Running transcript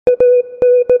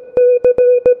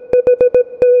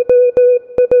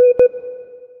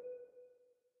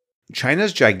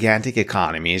China's gigantic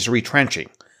economy is retrenching,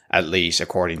 at least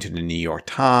according to the New York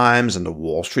Times and the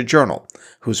Wall Street Journal,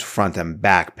 whose front and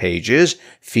back pages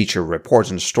feature reports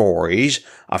and stories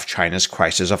of China's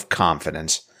crisis of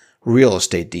confidence, real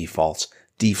estate defaults,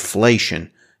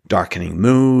 deflation, darkening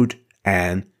mood,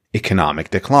 and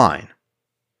economic decline.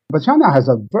 But China has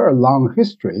a very long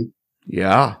history.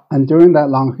 Yeah. And during that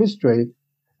long history,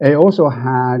 it also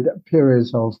had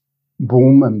periods of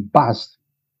boom and bust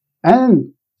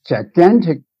and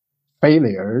gigantic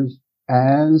failures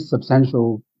and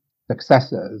substantial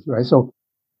successes, right? So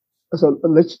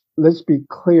let's be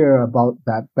clear about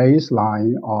that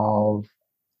baseline of,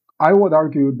 I would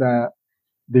argue that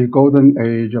the golden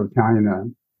age of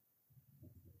China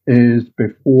is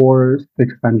before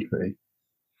 6th century.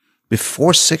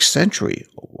 Before 6th century?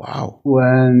 Wow.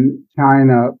 When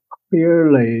China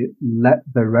clearly led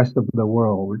the rest of the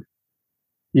world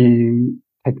in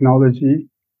technology,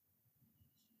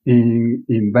 in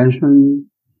invention,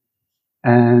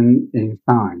 and in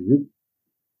science.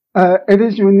 It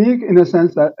is unique in the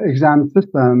sense that exam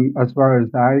system, as far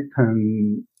as I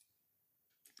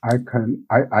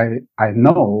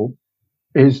know,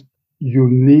 is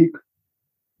unique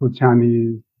to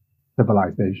Chinese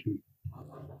civilization.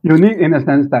 Unique in the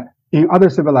sense that in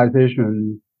other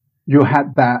civilizations, you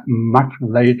had that much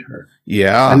later.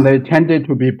 Yeah. And they tended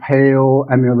to be pale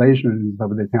emulations of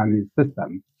the Chinese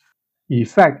system. In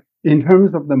fact, in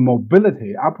terms of the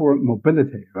mobility, upward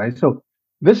mobility, right? So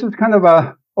this is kind of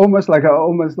almost like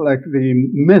the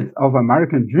myth of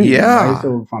American dream, Yeah. right?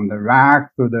 So from the rags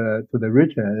to the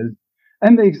riches,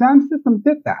 and the exam system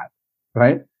did that,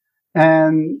 right?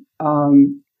 And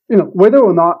whether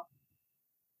or not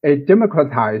it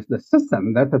democratized the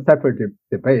system, that's a separate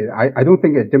debate. I don't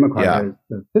think it democratized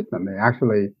the system. It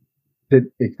actually did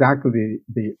exactly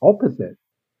the opposite.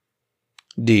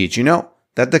 Did you know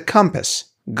that the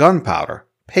compass, gunpowder,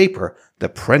 paper, the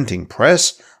printing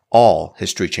press, all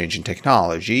history-changing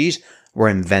technologies were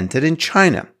invented in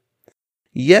China?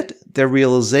 Yet the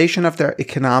realization of their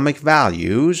economic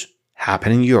values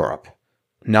happened in Europe,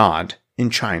 not in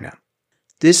China.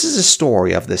 This is a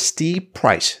story of the steep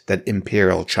price that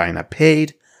Imperial China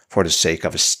paid for the sake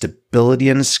of stability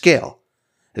and scale,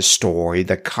 a story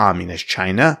that Communist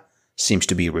China seems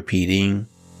to be repeating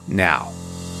now.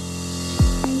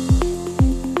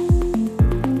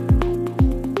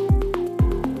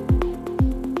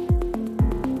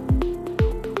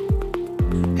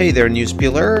 Hey there, News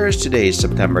Peelers. Today is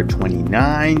September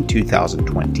 29,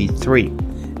 2023,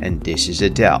 and this is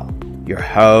Adele, your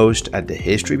host at the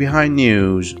History Behind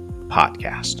News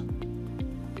podcast.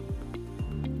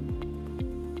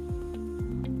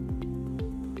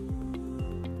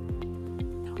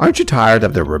 Aren't you tired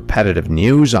of the repetitive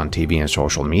news on TV and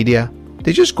social media?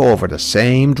 They just go over the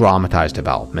same dramatized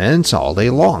developments all day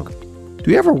long.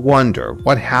 Do you ever wonder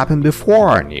what happened before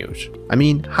our news? I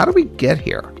mean, how do we get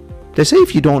here? They say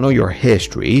if you don't know your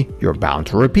history, you're bound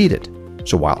to repeat it.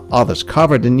 So while others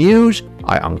cover the news,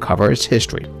 I uncover its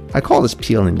history. I call this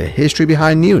peeling the history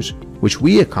behind news, which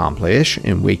we accomplish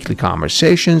in weekly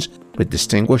conversations with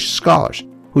distinguished scholars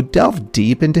who delve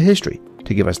deep into history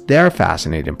to give us their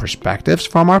fascinating perspectives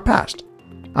from our past.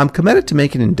 I'm committed to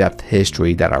making in-depth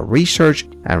history that are researched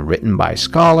and written by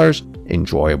scholars,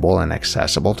 enjoyable and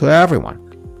accessible to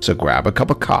everyone. So grab a cup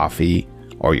of coffee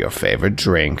or your favorite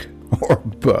drink, or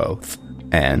both,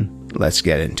 and let's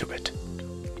get into it.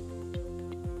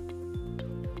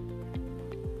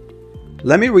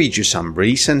 Let me read you some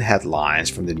recent headlines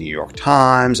from the New York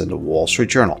Times and the Wall Street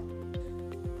Journal.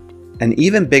 An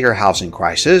even bigger housing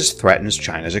crisis threatens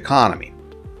China's economy.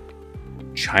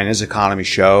 China's economy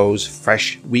shows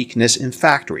fresh weakness in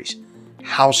factories,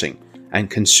 housing, and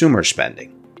consumer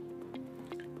spending.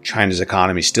 China's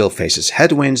economy still faces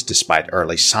headwinds despite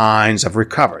early signs of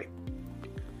recovery.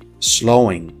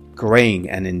 Slowing, graying,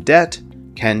 and in debt,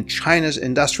 can China's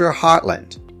industrial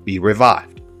heartland be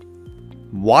revived?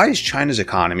 Why is China's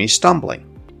economy stumbling?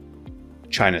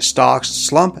 China's stocks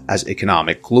slump as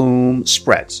economic gloom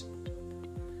spreads.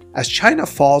 As China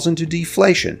falls into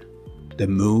deflation, the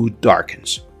mood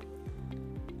darkens.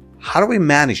 How do we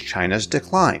manage China's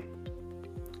decline?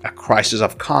 A crisis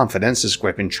of confidence is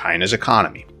gripping China's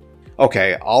economy.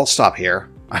 Okay, I'll stop here.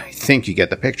 I think you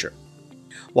get the picture.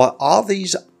 While all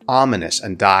these ominous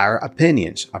and dire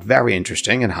opinions are very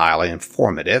interesting and highly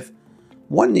informative,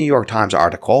 one New York Times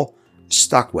article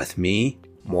stuck with me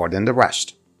more than the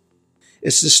rest.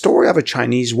 It's the story of a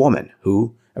Chinese woman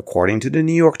who, according to the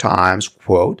New York Times,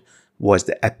 quote, was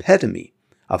the epitome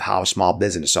of how small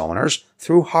business owners,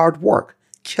 through hard work,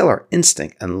 killer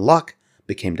instinct, and luck,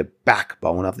 became the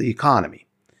backbone of the economy,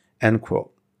 end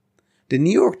quote. The New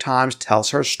York Times tells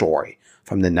her story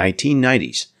from the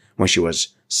 1990s when she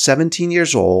was 17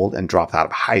 years old and dropped out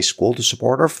of high school to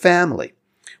support her family,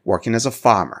 working as a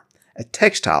farmer, a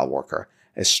textile worker,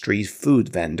 a street food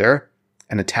vendor,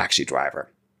 and a taxi driver.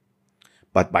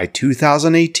 But by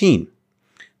 2018,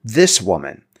 this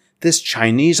woman, this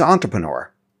Chinese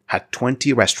entrepreneur, had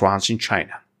 20 restaurants in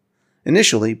China.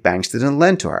 Initially, banks didn't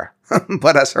lend to her,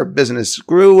 but as her business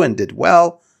grew and did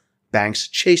well, banks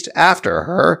chased after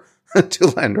her to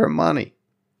lend her money.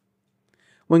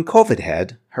 When COVID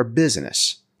hit, her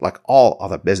business, like all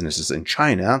other businesses in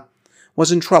China, was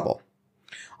in trouble.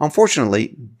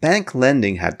 Unfortunately, bank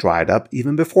lending had dried up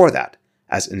even before that,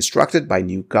 as instructed by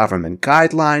new government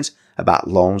guidelines about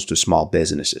loans to small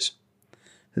businesses.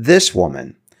 This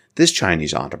woman, this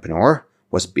Chinese entrepreneur,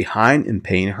 was behind in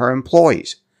paying her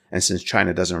employees, and since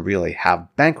China doesn't really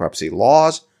have bankruptcy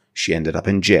laws, she ended up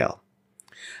in jail.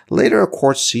 Later, a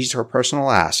court seized her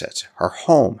personal assets, her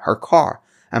home, her car,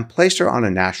 and placed her on a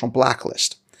national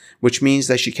blacklist, which means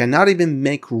that she cannot even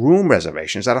make room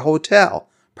reservations at a hotel,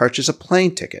 purchase a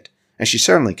plane ticket, and she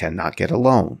certainly cannot get a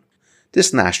loan.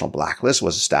 This national blacklist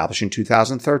was established in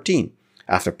 2013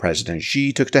 after President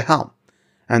Xi took the helm,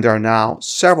 and there are now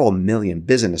several million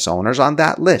business owners on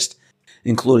that list,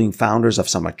 including founders of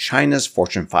some of China's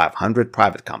Fortune 500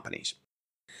 private companies.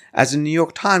 As the New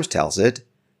York Times tells it,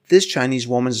 this Chinese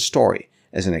woman's story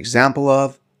is an example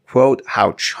of, quote,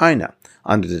 how China,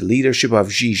 under the leadership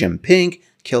of Xi Jinping,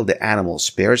 killed the animal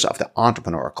spirits of the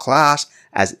entrepreneur class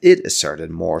as it asserted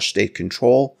more state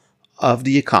control of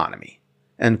the economy,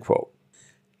 end quote.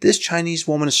 This Chinese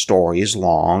woman's story is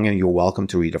long, and you're welcome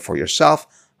to read it for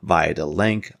yourself via the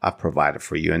link I've provided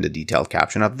for you in the detailed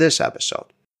caption of this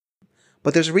episode.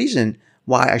 But there's a reason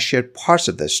why I shared parts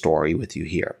of this story with you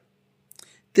here.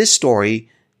 This story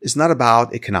is not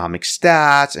about economic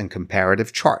stats and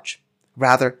comparative charts.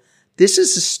 Rather, this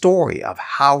is a story of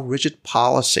how rigid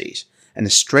policies and a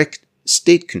strict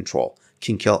state control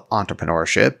can kill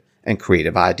entrepreneurship and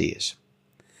creative ideas.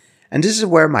 And this is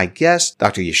where my guest,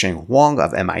 Dr. Yisheng Huang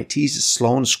of MIT's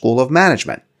Sloan School of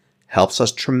Management, helps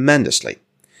us tremendously.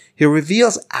 He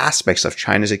reveals aspects of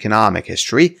China's economic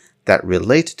history that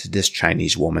relate to this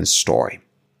Chinese woman's story.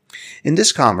 In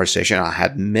this conversation, I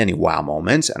had many wow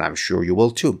moments, and I'm sure you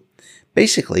will too.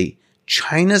 Basically,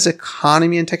 China's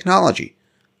economy and technology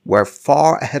were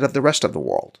far ahead of the rest of the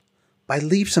world, by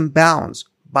leaps and bounds,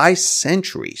 by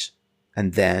centuries.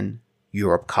 And then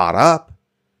Europe caught up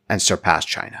and surpassed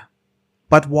China.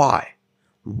 But why?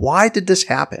 Why did this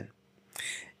happen?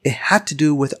 It had to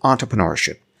do with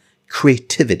entrepreneurship,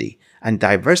 creativity, and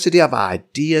diversity of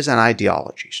ideas and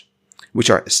ideologies, which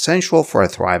are essential for a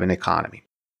thriving economy.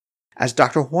 As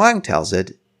Dr. Huang tells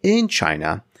it, in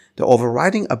China, the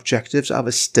overriding objectives of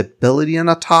a stability and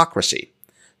autocracy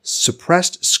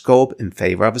suppressed scope in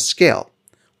favor of a scale,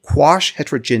 quash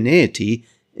heterogeneity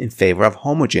in favor of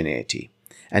homogeneity,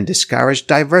 and discourage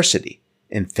diversity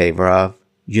in favor of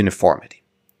uniformity.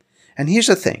 And here's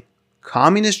the thing,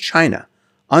 Communist China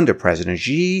under President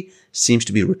Xi seems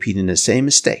to be repeating the same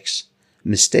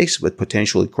mistakes with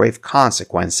potentially grave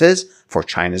consequences for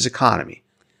China's economy,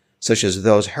 such as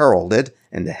those heralded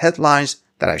in the headlines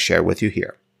that I share with you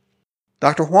here.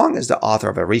 Dr. Huang is the author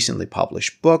of a recently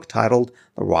published book titled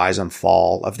The Rise and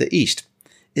Fall of the East.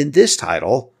 In this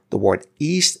title, the word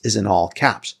East is in all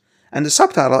caps, and the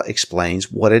subtitle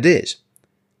explains what it is,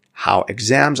 how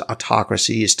exams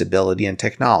autocracy, stability, and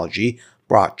technology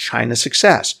brought China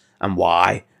success, and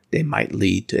why they might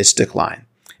lead to its decline.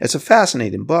 It's a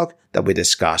fascinating book that we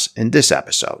discuss in this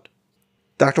episode.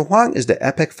 Dr. Huang is the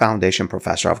EPIC Foundation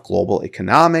Professor of Global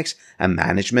Economics and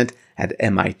Management at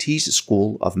MIT's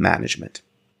School of Management.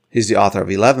 He's the author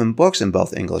of 11 books in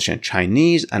both English and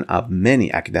Chinese and of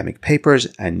many academic papers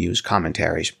and news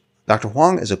commentaries. Dr.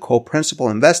 Huang is a co-principal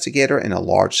investigator in a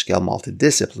large-scale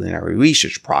multidisciplinary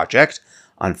research project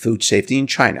on food safety in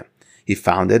China. He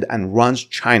founded and runs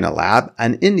China Lab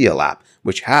and India Lab,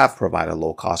 which have provided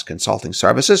low-cost consulting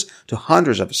services to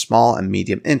hundreds of small and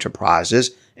medium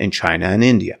enterprises in China and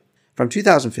India. From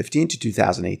 2015 to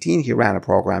 2018, he ran a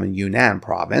program in Yunnan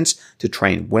province to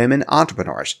train women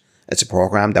entrepreneurs. It's a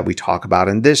program that we talk about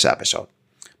in this episode.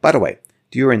 By the way,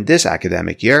 during this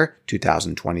academic year,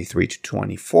 2023 to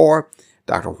 24,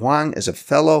 Dr. Huang is a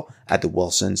fellow at the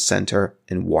Wilson Center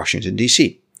in Washington,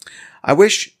 D.C. I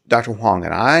wish Dr. Huang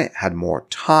and I had more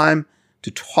time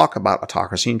to talk about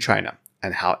autocracy in China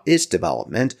and how its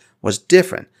development was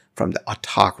different from the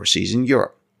autocracies in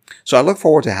Europe. So I look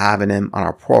forward to having him on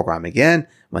our program again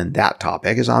when that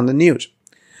topic is on the news.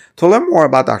 To learn more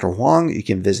about Dr. Huang, you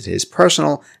can visit his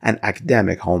personal and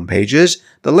academic homepages,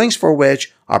 the links for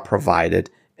which are provided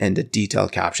in the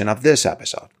detailed caption of this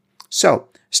episode. So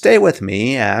stay with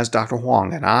me as Dr.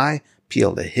 Huang and I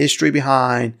peel the history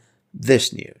behind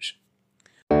this news.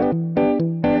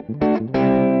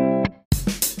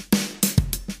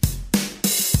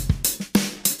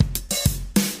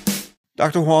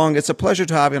 Dr. Huang, it's a pleasure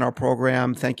to have you on our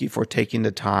program. Thank you for taking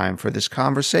the time for this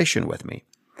conversation with me.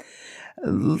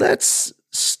 Let's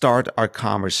start our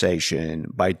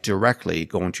conversation by directly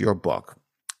going to your book.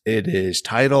 It is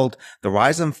titled The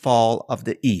Rise and Fall of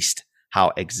the East: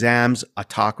 How Exams,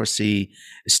 Autocracy,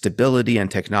 Stability, and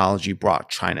Technology Brought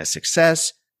China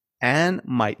Success and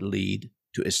Might Lead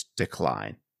to Its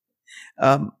Decline.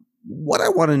 What I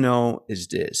want to know is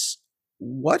this: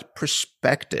 what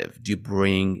perspective do you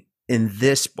bring in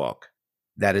this book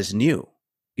that is new,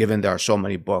 given there are so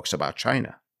many books about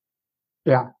China?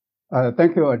 Yeah.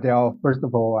 Thank you, Adele. First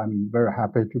of all, I'm very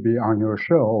happy to be on your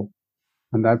show.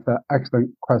 And that's an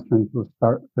excellent question to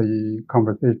start the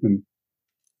conversation.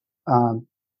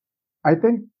 I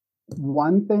think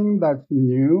one thing that's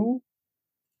new,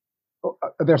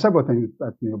 there are several things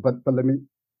that's new, but let me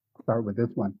start with this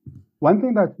one. One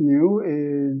thing that's new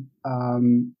is I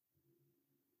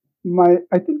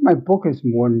think my book is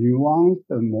more nuanced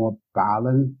and more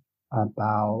balanced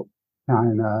about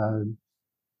China's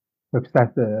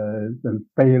successes and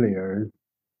failures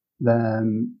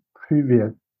than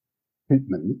previous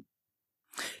treatments.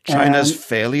 China's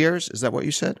failures? Is that what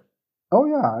you said? Oh,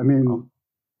 yeah. I mean,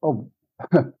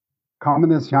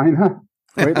 communist China,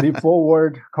 Great Leap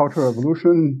Forward, Cultural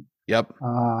Revolution. Yep.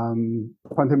 20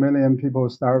 million people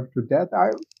starved to death.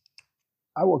 I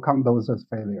will count those as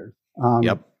failures.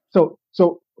 Yep. So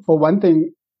for one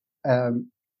thing,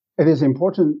 it is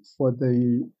important for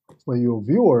your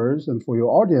viewers and for your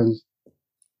audience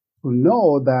to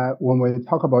know that when we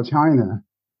talk about China,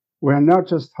 we're not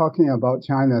just talking about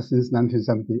China since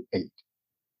 1978,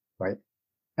 right?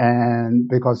 And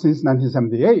because since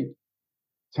 1978,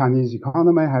 Chinese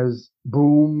economy has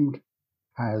boomed,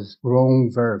 has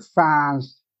grown very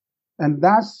fast. And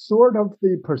that's sort of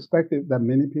the perspective that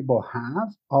many people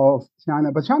have of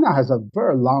China. But China has a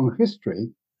very long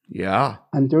history. Yeah.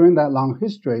 And during that long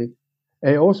history,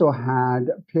 it also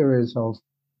had periods of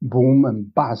boom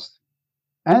and bust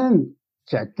and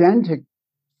gigantic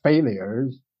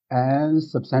failures and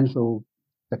substantial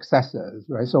successes,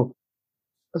 right? So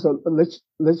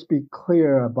let's be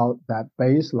clear about that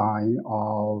baseline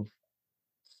of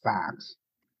facts.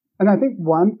 And I think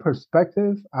one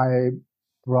perspective I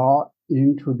brought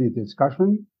into the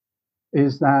discussion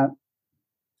is that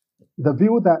the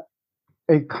view that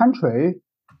a country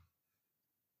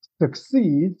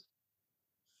succeeds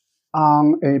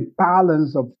on a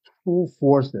balance of two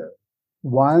forces.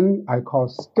 One I call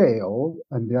scale,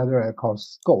 and the other I call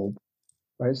scope.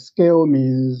 Right? Scale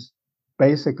means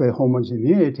basically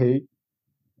homogeneity.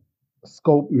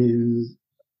 Scope means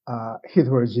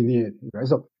heterogeneity. Right?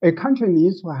 So a country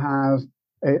needs to have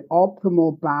an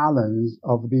optimal balance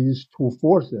of these two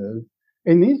forces.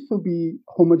 It needs to be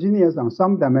homogeneous on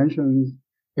some dimensions.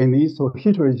 It needs to be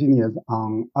heterogeneous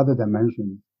on other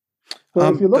dimensions.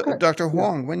 So if you look at Dr.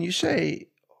 Huang, when you say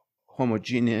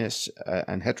homogeneous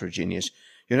and heterogeneous,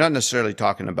 you're not necessarily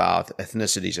talking about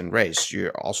ethnicities and race.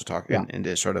 You're also talking in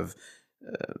this sort of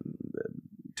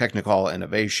technical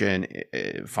innovation,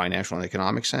 financial and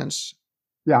economic sense.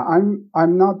 Yeah,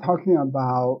 I'm not talking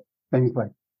about things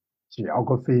like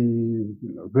geography,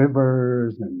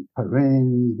 rivers and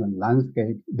terrains and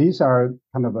landscapes. These are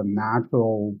kind of a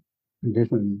natural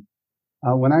conditions.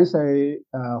 When I say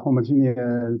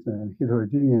homogeneous and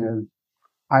heterogeneous,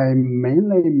 I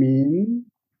mainly mean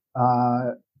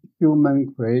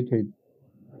human-created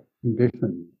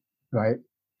conditions, right?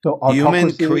 So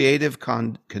human creative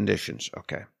conditions.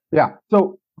 Okay. Yeah.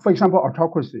 So, for example,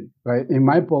 autocracy, right? In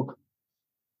my book,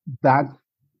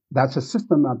 that's a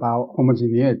system about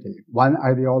homogeneity, one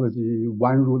ideology,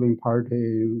 one ruling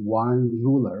party, one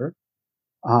ruler.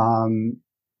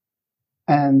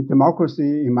 And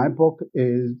democracy, in my book,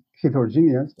 is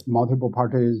heterogeneous, multiple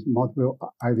parties, multiple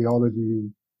ideologies,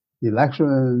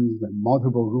 elections, and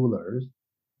multiple rulers.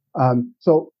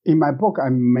 So in my book, I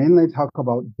mainly talk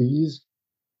about these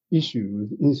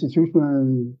issues,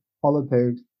 institutions,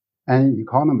 politics, and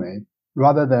economy,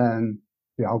 rather than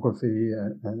geography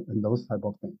and those type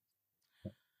of things.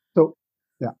 So,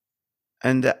 yeah.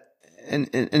 And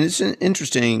it's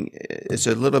interesting. It's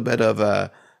a little bit of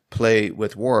a play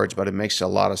with words, but it makes a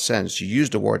lot of sense. You use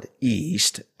the word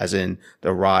East, as in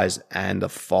the rise and the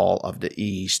fall of the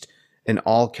East, in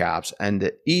all caps, and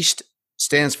the East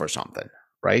stands for something,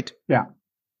 right? Yeah.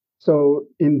 So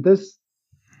in this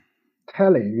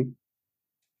telling,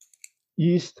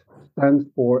 East stands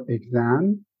for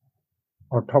exam,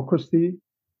 autocracy,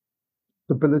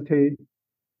 stability,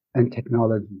 and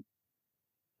technology.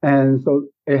 And so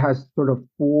it has sort of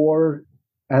four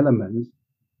elements,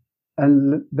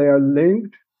 and they are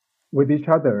linked with each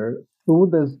other through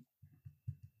this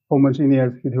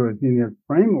homogeneous, heterogeneous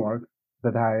framework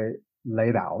that I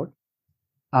laid out.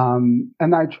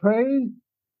 And I trace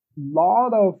a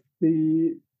lot of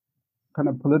the kind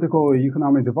of political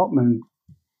economic developments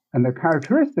and the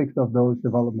characteristics of those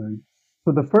developments.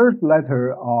 So the first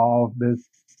letter of this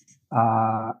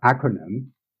acronym,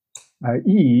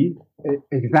 E,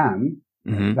 exam,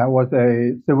 Mm-hmm. that was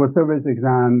a civil service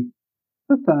exam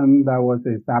system that was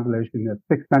established in the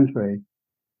 6th century.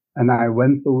 And I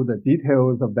went through the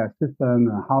details of that system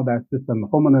and how that system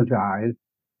homogenized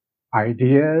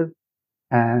ideas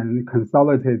and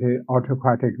consolidated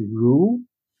autocratic rule.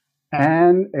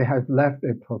 And it has left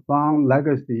a profound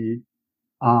legacy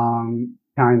on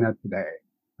China today.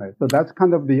 Right? So that's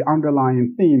kind of the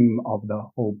underlying theme of the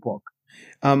whole book.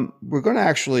 We're going to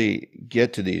actually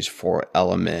get to these four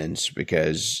elements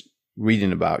because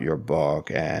reading about your book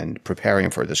and preparing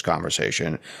for this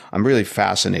conversation, I'm really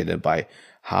fascinated by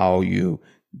how you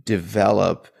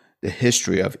develop the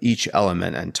history of each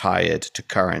element and tie it to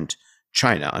current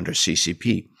China under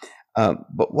CCP.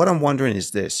 But what I'm wondering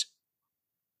is this: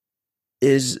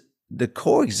 is the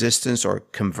coexistence or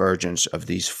convergence of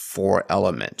these four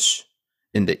elements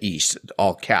in the East,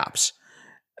 all caps,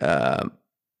 uh,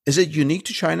 is it unique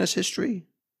to China's history?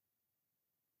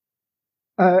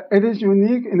 It is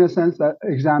unique in the sense that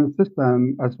exam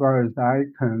system, as far as I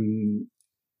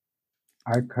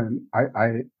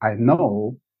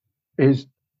know, is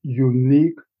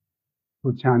unique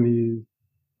to Chinese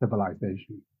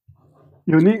civilization.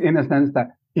 Unique in the sense that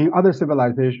in other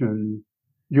civilizations,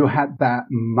 you had that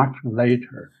much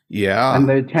later, and Yeah.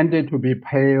 they tended to be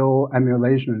pale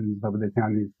emulations of the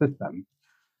Chinese system.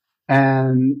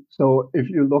 And so if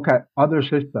you look at other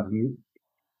systems,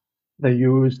 they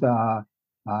use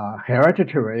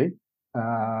hereditary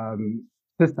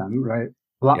system, right?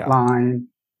 Yeah. Bloodline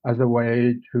as a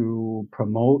way to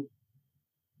promote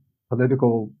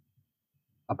political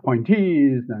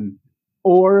appointees, and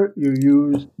or you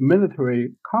use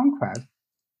military conquest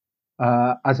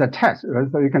as a test.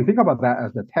 Right? So you can think about that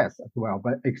as a test as well,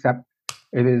 but except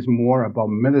it is more about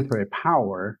military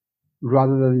power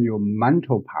rather than your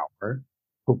mental power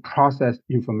to process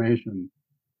information.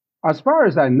 As far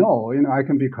as I know, I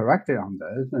can be corrected on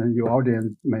this, and your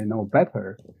audience may know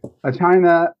better.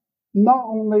 China not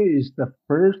only is the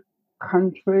first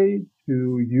country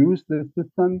to use this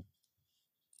system,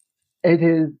 it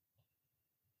is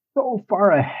so far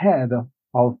ahead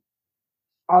of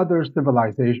other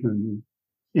civilizations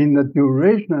in the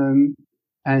duration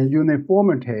and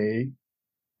uniformity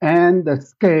and the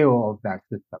scale of that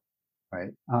system,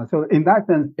 right? So in that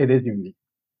sense, it is unique.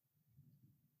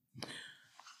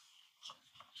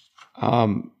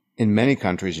 In many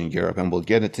countries in Europe, and we'll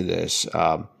get into this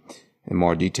in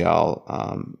more detail,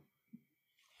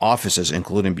 offices,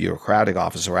 including bureaucratic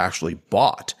offices, were actually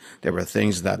bought. There were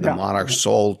things that the Yeah, monarch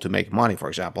sold to make money. For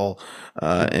example,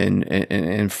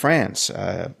 in France.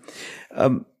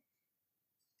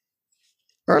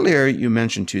 Earlier, you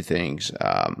mentioned two things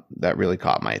that really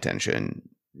caught my attention.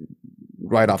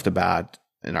 Right off the bat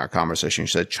in our conversation, you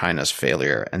said China's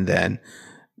failure, and then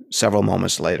several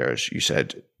moments later, you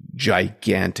said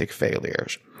gigantic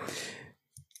failures.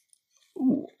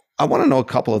 I want to know a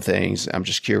couple of things. I'm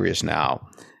just curious now.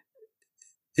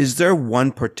 Is there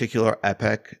one particular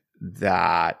epoch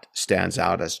that stands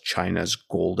out as China's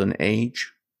golden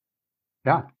age?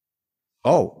 yeah.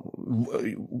 Oh,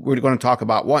 we're going to talk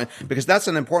about one because that's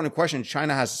an important question.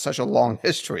 China has such a long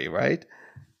history, right?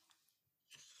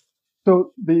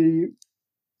 So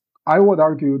I would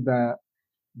argue that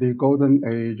the golden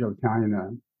age of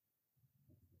China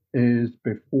is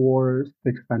before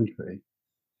 6th century,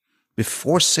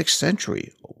 Before 6th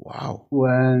century. Oh, wow.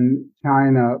 when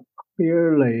China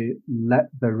clearly led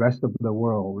the rest of the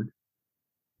world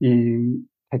in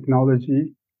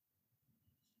technology,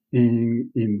 in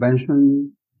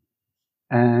invention,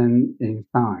 and in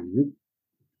science.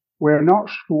 We're not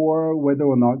sure whether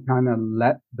or not China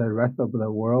led the rest of the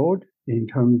world in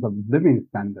terms of living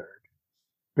standard,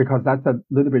 because that's a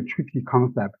little bit tricky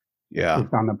concept. Yeah.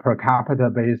 It's on a per capita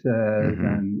basis,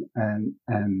 Mm-hmm.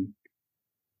 and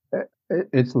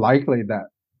it's likely that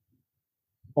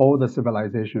all the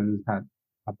civilizations had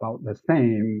about the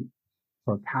same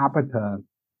per capita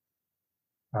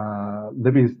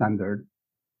living standard.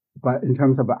 But in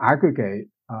terms of aggregate,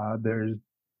 there's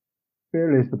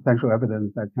fairly substantial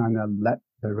evidence that China led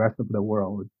the rest of the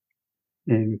world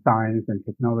in science and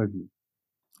technology.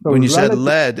 So When you said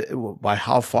led, by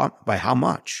how far? By how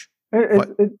much?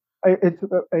 This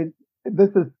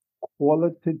is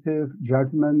qualitative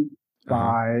judgment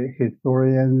by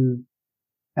historians,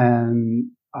 and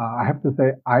I have to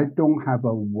say I don't have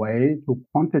a way to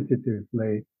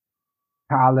quantitatively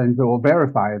challenge or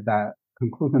verify that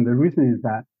conclusion. The reason is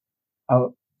that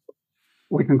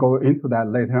we can go into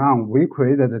that later on. We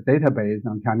created a database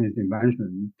on Chinese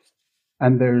inventions,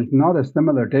 and there's not a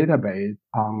similar database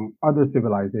on other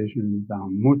civilizations,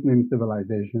 on Muslim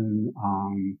civilization,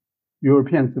 on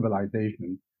European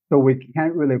civilization. So we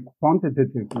can't really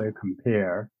quantitatively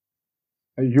compare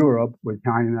Europe with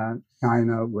China,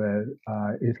 China with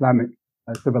Islamic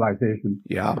civilization.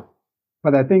 Yeah.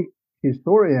 But I think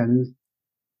historians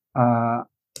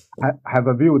have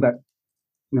a view that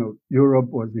Europe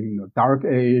was in the dark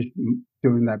age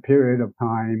during that period of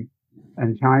time,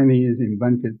 and Chinese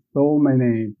invented so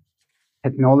many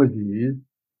technologies.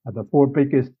 The four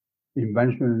biggest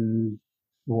inventions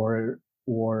were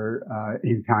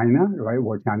in China, right?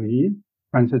 Were Chinese.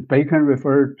 Francis Bacon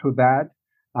referred to that.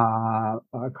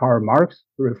 Karl Marx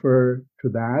referred to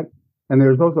that. And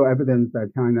there's also evidence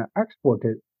that China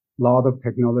exported a lot of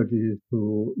technologies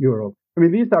to Europe. I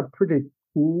mean, these are pretty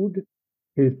crude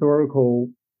historical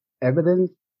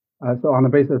evidence. So on the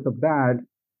basis of that,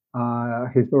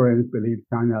 historians believe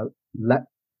China led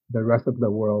the rest of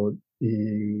the world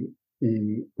in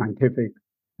scientific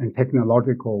and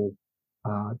technological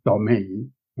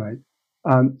domain, right?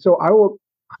 So I will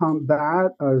count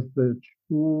that as the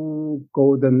true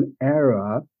golden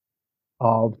era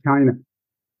of China.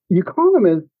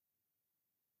 Economists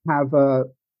have a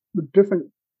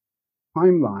different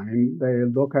timeline. They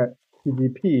look at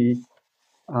GDP.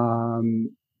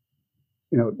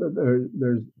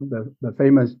 There's the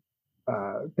famous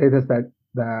data set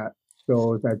that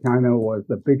shows that China was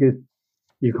the biggest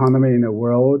economy in the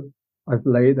world as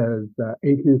late as the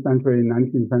 18th century,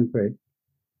 19th century.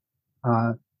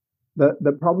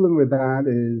 The problem with that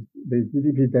is the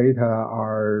GDP data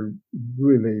are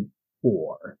really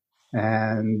poor,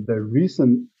 and the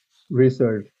recent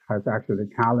research has actually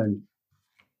challenged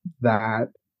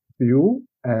that view,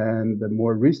 and the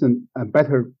more recent and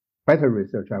better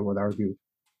research, I would argue,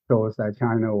 shows that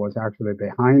China was actually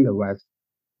behind the West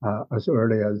as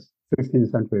early as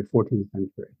 15th century, 14th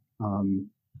century.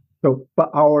 But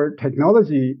our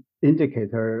technology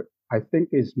indicator, I think,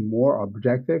 is more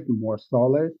objective, more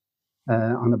solid.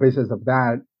 On the basis of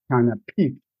that, China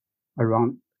peaked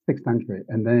around 6th century,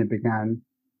 and then it began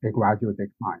a gradual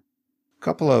decline. A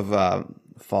couple of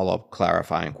follow-up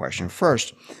clarifying questions.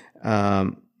 First,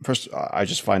 I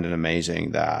just find it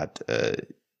amazing that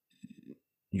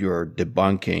you're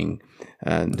debunking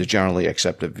the generally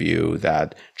accepted view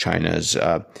that China's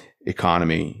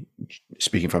economy,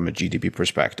 speaking from a GDP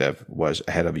perspective, was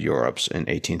ahead of Europe's in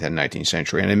 18th and 19th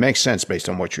century. And it makes sense based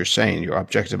on what you're saying, your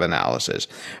objective analysis.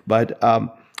 But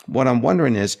what I'm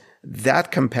wondering is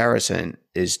that comparison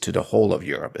is to the whole of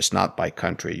Europe. It's not by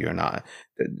country. You're not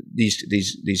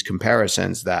these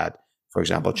comparisons that, for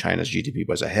example, China's GDP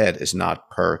was ahead is not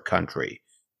per country.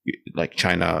 Like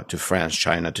China to France,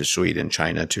 China to Sweden,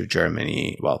 China to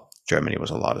Germany. Well, Germany was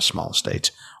a lot of small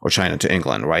states, or China to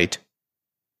England, right?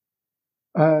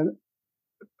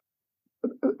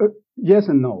 Yes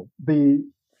and no. The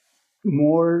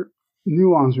more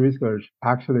nuanced research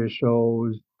actually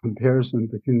shows comparison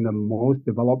between the most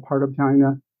developed part of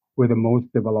China with the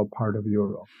most developed part of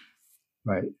Europe,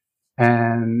 right?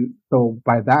 And so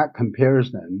by that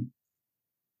comparison,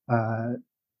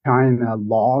 China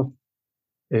lost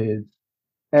its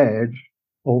edge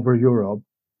over Europe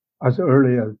as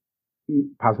early as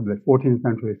possibly 14th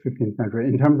century, 15th century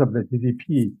in terms of the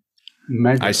GDP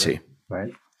measure. I see.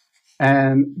 Right.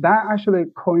 And that actually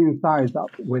coincides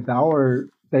with our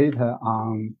data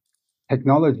on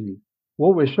technology.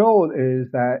 What we showed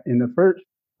is that in the first,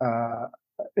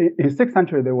 in 6th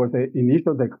century, there was an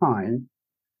initial decline,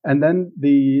 and then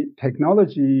the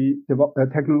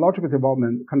technological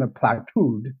development kind of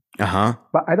plateaued,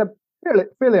 but at a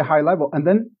fairly high level. And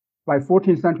then by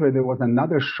 14th century, there was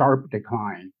another sharp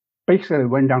decline, basically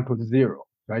went down to zero,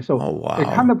 right? So it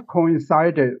kind of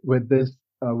coincided with this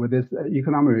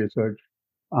economic research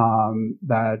and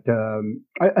by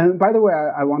the way,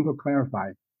 I want to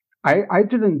clarify, I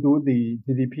didn't do the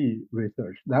GDP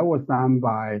research. That was done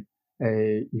by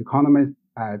an economist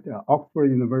at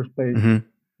Oxford University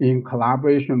in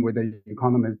collaboration with an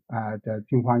economist at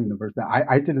Tsinghua University.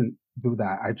 I didn't do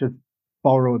that. I just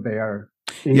borrowed their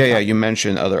insight. Yeah. You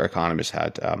mentioned other economists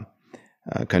had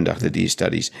conducted these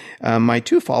studies. My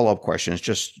two follow-up questions,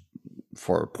 just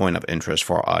for a point of interest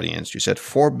for our audience. You said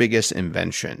 4 biggest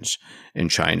inventions in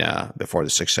China before the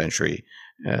 6th century.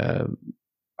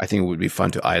 I think it would be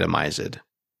fun to itemize it.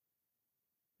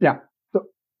 Yeah.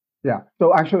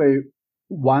 So actually,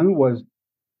 one was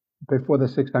before the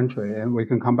 6th century, and we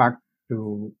can come back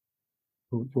to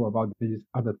about these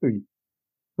other three.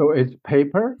 So it's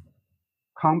paper,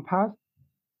 compass,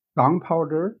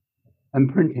 gunpowder,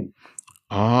 and printing.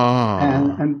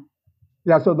 And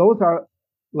yeah, so those are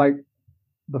like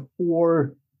the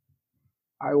four,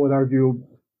 I would argue,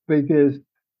 biggest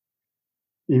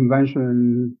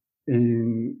inventions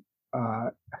in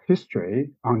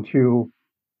history until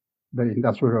the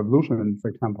Industrial Revolution, for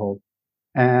example,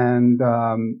 and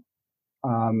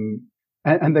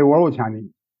they were all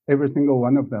Chinese. Every single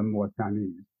one of them was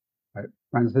Chinese. Right?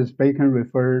 Francis Bacon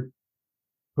referred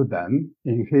to them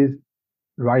in his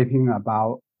writing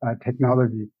about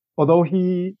technology. Although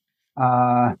he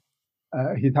talked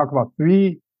about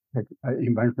three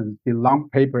inventions, he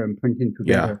lumped paper and printing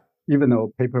together, even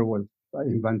though paper was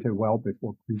invented well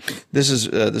before printing. This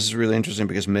is really interesting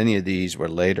because many of these were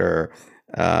later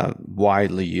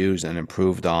widely used and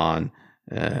improved on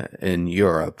in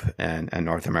Europe and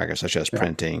North America, such as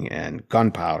printing and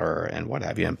gunpowder and what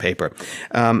have you, and paper.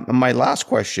 My last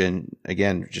question,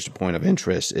 again, just a point of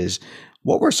interest, is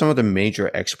what were some of the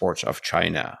major exports of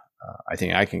China? I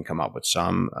think I can come up with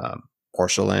some.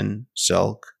 Porcelain,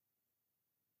 silk.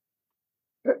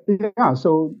 Yeah,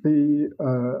 so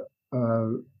the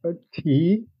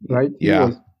tea, right? Tea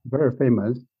was very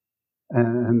famous,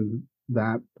 and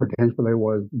that potentially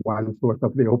was one source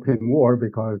of the Opium War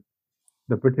because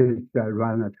the British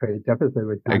ran a trade deficit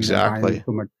with China. Exactly.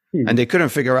 So much tea. And they couldn't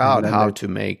figure out how to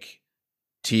make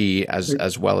tea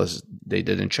as well as they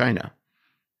did in China.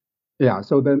 Yeah,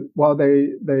 so then,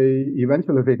 they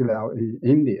eventually figured it out in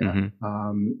India,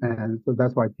 and so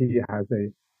that's why tea has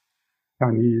a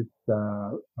Chinese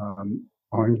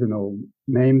original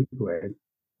name to it.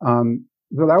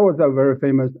 So that was a very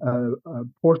famous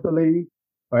porcelain,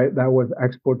 right? That was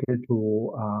exported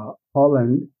to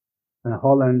Holland, and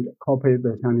Holland copied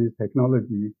the Chinese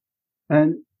technology,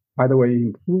 and by the way,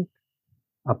 improved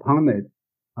upon it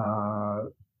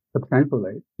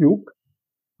substantially. Silk.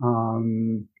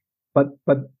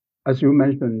 But as you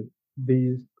mentioned,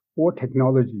 these four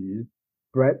technologies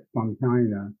spread from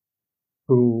China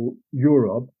to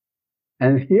Europe.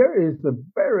 And here is a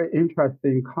very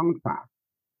interesting contrast.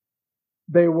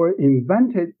 They were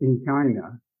invented in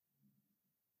China,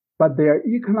 but their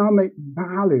economic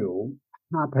value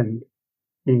happened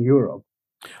in Europe.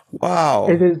 Wow.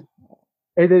 It is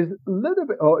a little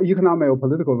bit, or economic or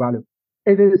political value.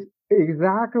 It is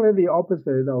exactly the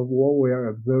opposite of what we are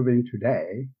observing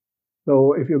today.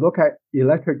 So if you look at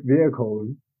electric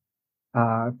vehicles,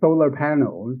 solar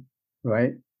panels,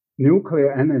 right,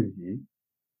 nuclear energy,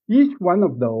 each one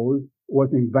of those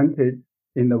was invented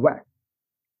in the West,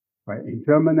 right, in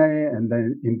Germany and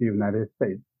then in the United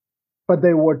States. But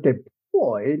they were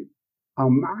deployed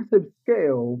on massive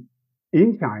scale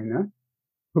in China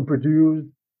to produce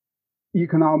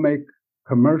economic,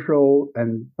 commercial,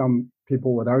 and some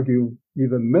people would argue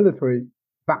even military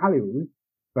values.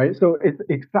 Right, so it's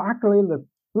exactly the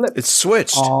flip. It's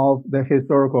switched of the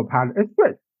historical pattern. It's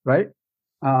switched, right?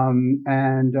 Oh,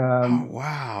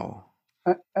 wow!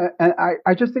 And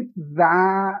I just think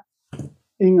that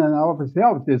in and of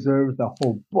itself deserves a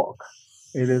whole book.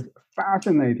 It is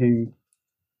fascinating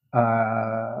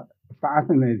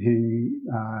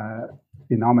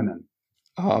phenomenon.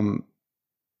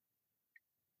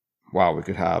 Wow, we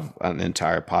could have an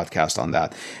entire podcast on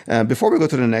that. Before we go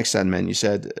to the next segment, you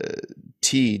said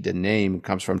tea, the name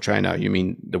comes from China. You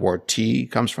mean the word tea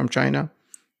comes from China?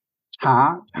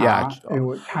 Cha. Yeah. It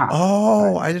was cha.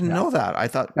 Oh, right? I didn't know that. I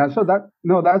thought. Yeah. So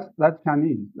that's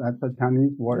Chinese. That's a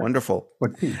Chinese word. Wonderful. For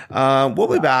tea. We'll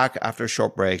be back after a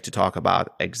short break to talk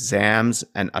about exams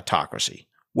and autocracy.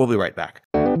 We'll be right back.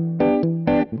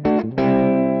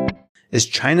 Is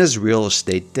China's real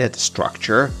estate debt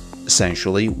structure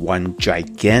essentially one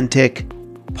gigantic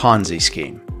Ponzi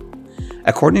scheme?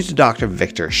 According to Dr.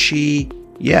 Victor Shi,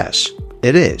 yes,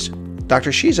 it is.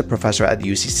 Dr. Shi is a professor at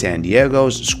UC San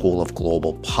Diego's School of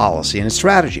Global Policy and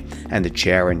Strategy and the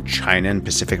chair in China and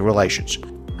Pacific Relations.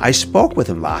 I spoke with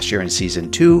him last year in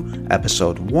Season 2,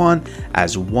 Episode 1,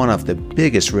 as one of the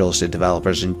biggest real estate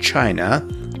developers in China,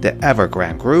 the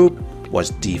Evergrande Group, was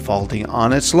defaulting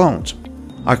on its loans.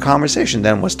 Our conversation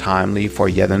then was timely for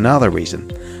yet another reason: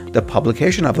 the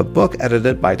publication of a book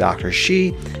edited by Dr.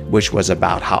 Shi, which was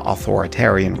about how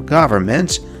authoritarian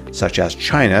governments, such as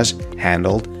China's,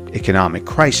 handled economic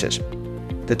crisis.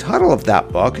 The title of that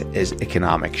book is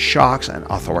Economic Shocks and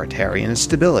Authoritarian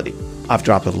Instability. I've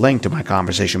dropped a link to my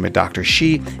conversation with Dr.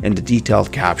 Shi in the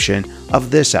detailed caption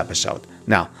of this episode.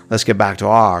 Now, let's get back to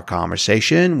our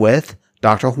conversation with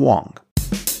Dr. Huang.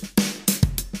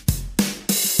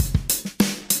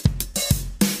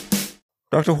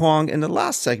 Dr. Huang, in the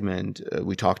last segment,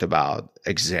 we talked about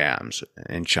exams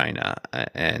in China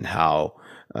and how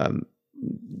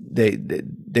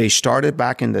they started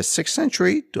back in the 6th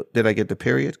century. Did I get the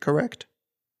period correct?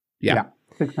 Yeah,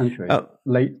 6th century,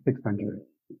 late 6th century.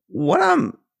 What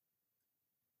I'm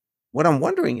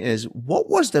wondering is, what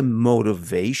was the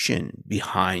motivation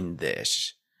behind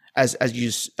this? As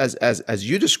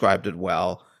you described it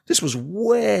well, this was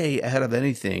way ahead of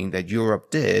anything that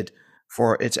Europe did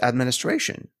for its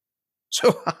administration.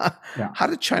 So how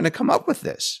did China come up with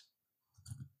this?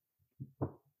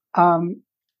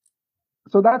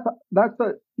 So that's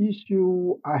the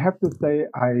issue. I have to say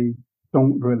I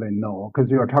don't really know,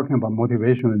 because you are talking about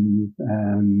motivation,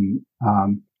 and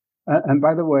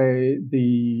by the way,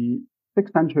 the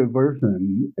 6th century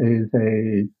version is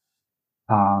a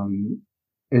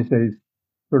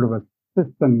sort of a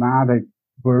systematic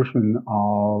version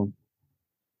of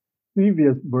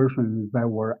previous versions that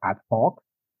were ad hoc,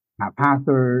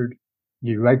 haphazard,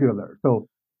 irregular. So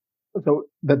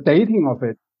the dating of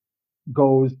it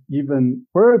goes even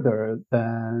further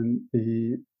than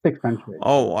the 6th century.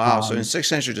 Oh, wow. So in 6th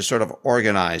century, just sort of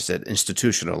organized it,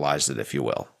 institutionalized it, if you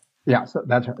will. Yeah, so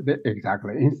that's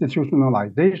exactly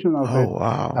institutionalization of it. Oh,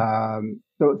 wow.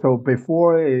 So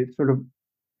before it sort of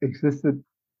existed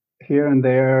here and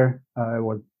there, it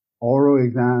was oral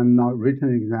exam, not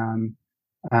written exam,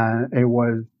 and it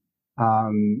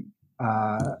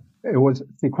was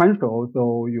sequential.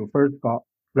 So you first got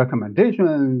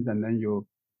recommendations, and then you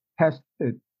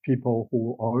tested people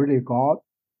who already got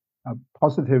a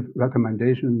positive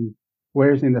recommendation.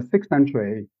 Whereas in the 6th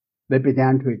century, they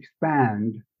began to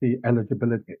expand the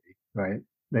eligibility, right?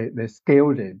 They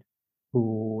scaled it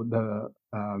to the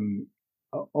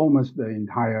almost the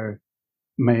entire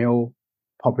male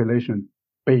population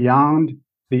beyond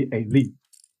the elite.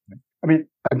 I mean,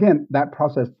 again, that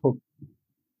process took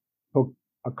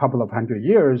a couple of 100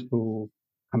 years to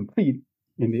complete.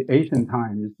 In the ancient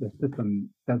times, the system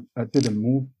didn't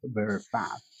move very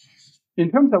fast. In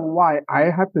terms of why,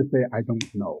 I have to say I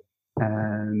don't know,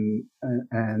 and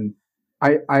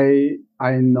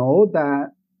I know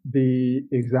that the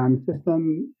exam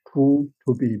system proved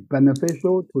to be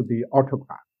beneficial to the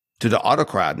autocrat. To the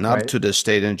autocrat, not right? To the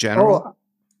state in general?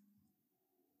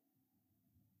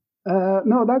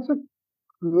 No, that's a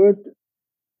good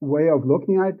way of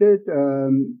looking at it.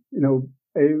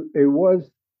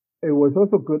 It was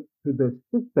also good to the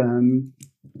system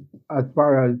as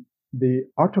far as the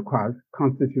autocrats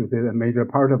constituted a major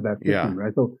part of that system,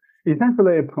 right? So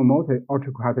essentially it promoted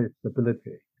autocratic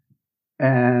stability.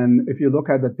 And if you look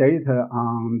at the data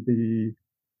on the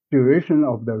duration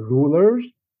of the rulers,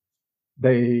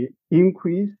 they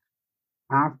increased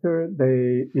after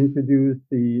they introduced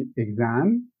the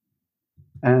exam,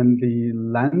 and the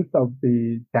length of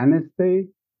the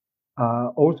dynasty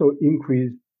also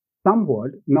increased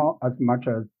somewhat, not as much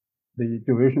as the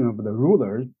duration of the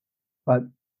rulers, but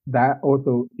that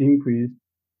also increased.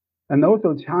 And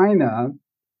also China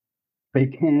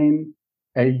became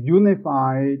a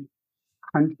unified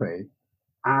country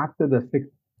after the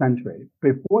 6th century.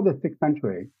 Before the 6th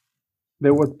century,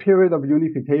 there was a period of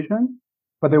unification,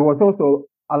 but there was also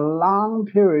a long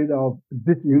period of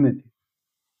disunity.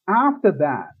 After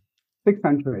that, 6th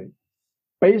century,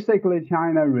 basically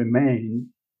China remained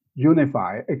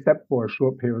unified, except for a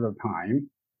short period of time.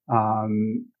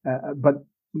 But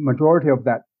majority of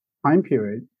that time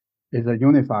period is a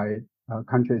unified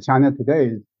country. China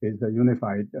today is a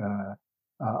unified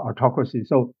autocracy.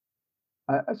 So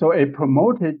it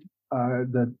promoted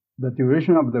the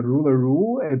duration of the ruler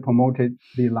rule. It promoted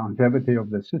the longevity of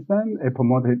the system. It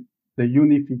promoted the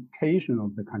unification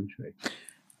of the country.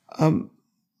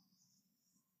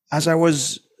 As I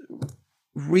was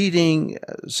reading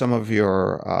some of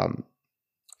your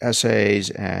essays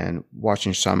and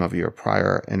watching some of your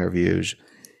prior interviews,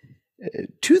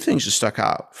 two things that stuck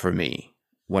out for me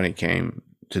when it came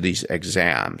to these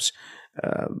exams.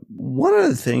 One of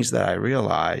the things that I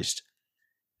realized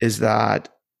is that,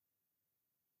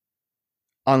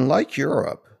 unlike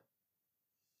Europe,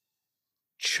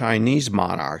 Chinese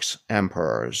monarchs,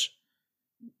 emperors,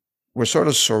 were sort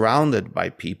of surrounded by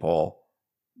people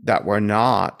that were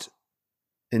not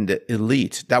in the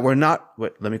elite, that were not,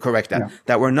 let me correct that,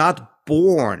 that were not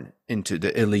born into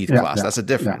the elite class. That's a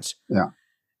difference.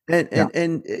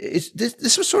 And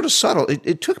this was sort of subtle.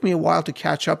 It took me a while to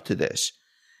catch up to this.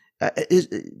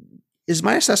 Is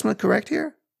my assessment correct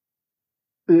here?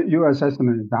 Your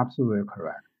assessment is absolutely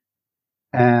correct.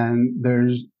 And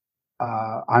there's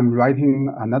I'm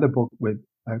writing another book with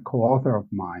a co-author of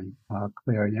mine,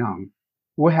 Claire Young.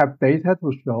 We have data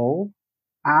to show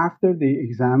after the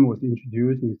exam was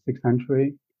introduced in 6th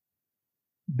century,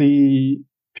 the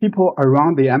people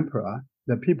around the emperor,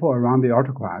 the people around the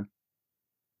autocrat,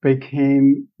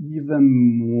 became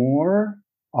even more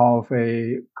of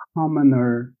a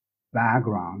commoner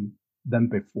background than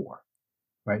before,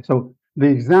 right? So the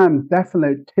exam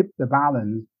definitely tipped the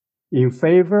balance in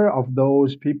favor of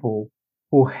those people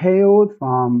who hailed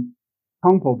from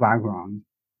humble backgrounds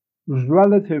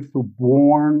relative to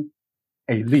born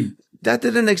elite. That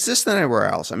didn't exist anywhere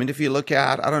else. I mean, if you look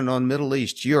at, I don't know, in Middle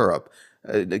East, Europe,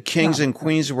 the kings and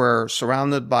queens were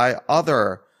surrounded by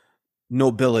other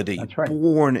nobility, That's right.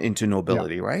 born into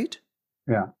nobility, right?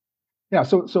 Yeah. Yeah.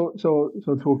 So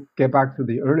to get back to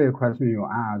the earlier question you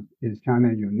asked, is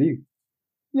China unique?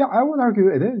 Yeah, I would argue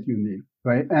it is unique,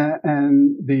 right?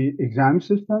 And the exam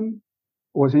system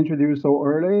was introduced so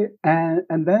early, and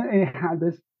then it had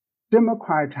this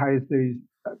democratization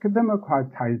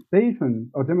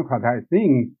or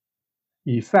democratizing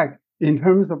effect in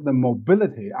terms of the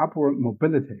mobility, upward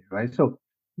mobility, right? So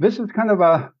this is kind of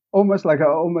almost like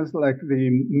the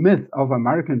myth of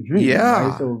American dream, right?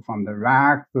 Yeah. So from the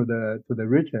rags to the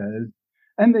riches,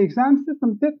 and the exam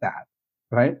system did that,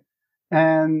 right?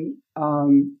 And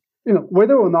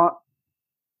whether or not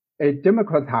it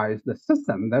democratized the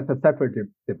system, that's a separate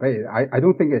debate. I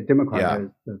don't think it Yeah.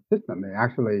 democratized the system. It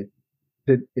actually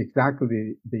did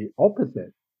exactly the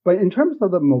opposite. But in terms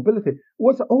of the mobility,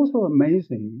 what's also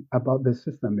amazing about this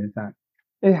system is that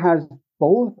it has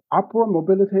both upward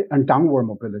mobility and downward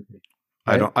mobility.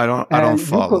 Right? I don't And you could,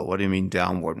 follow. What do you mean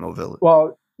downward mobility?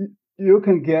 well, you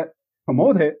can get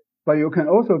promoted, but you can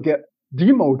also get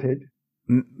demoted.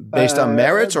 Based on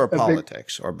merits or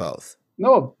politics or both?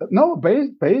 No,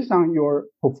 based on your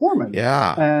performance.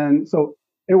 Yeah. And so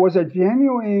it was a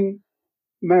genuine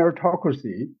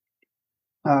meritocracy.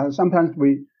 Sometimes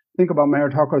we think about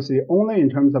meritocracy only in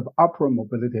terms of upward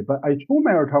mobility, but a true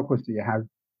meritocracy has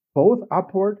both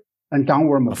upward and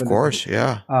downward mobility. Of course,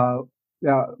 yeah.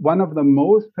 Yeah, one of the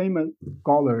most famous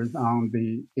scholars on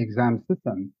the exam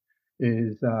system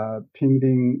is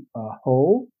Pingding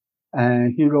Ho,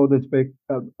 and he wrote this big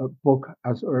book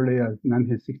as early as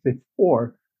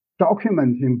 1964,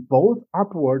 documenting both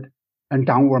upward and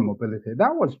downward mobility.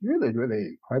 That was really,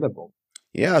 really incredible.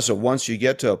 Yeah, so once you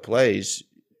get to a place,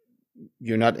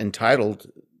 you're not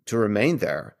entitled to remain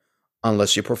there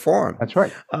unless you perform. That's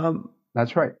right.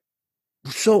 That's right.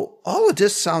 So all of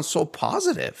this sounds so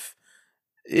positive.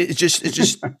 It's just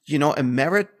a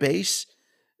merit-based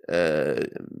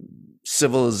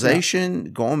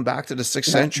civilization going back to the 6th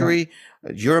century.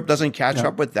 Europe doesn't catch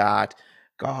up with that.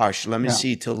 Gosh, let me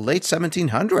see, till late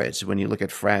 1700s when you look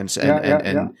at France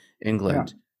and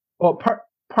England. Well,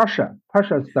 Prussia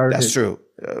started. That's true.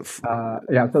 So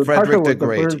Frederick the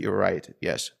Great. You're right.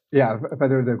 Yes. Yeah,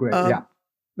 Frederick the Great.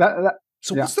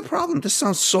 So what's the problem? This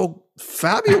sounds so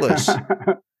fabulous.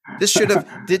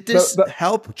 Did this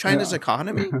help China's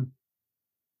economy?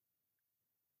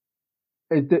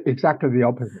 It did exactly the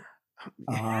opposite.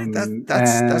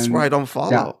 That's where I don't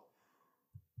follow. Yeah.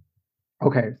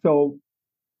 Okay, so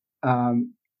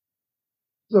going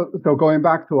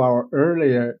back to our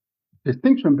earlier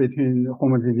distinction between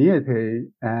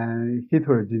homogeneity and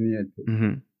heterogeneity,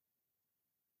 mm-hmm.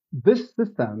 This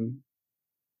system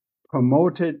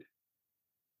promoted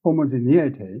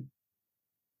homogeneity,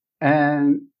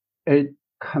 and it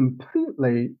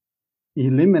completely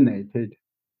eliminated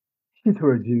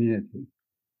heterogeneity,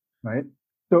 right?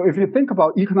 So if you think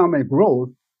about economic growth,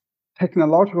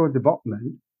 technological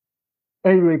development, it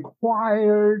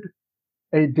required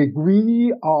a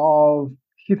degree of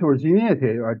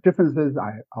heterogeneity or differences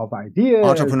of ideas,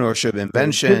 entrepreneurship,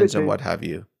 inventions, and what have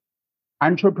you.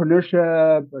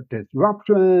 Entrepreneurship,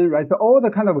 disruption, right? So all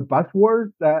the kind of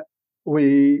buzzwords that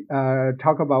we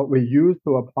talk about, we use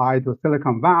to apply to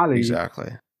Silicon Valley.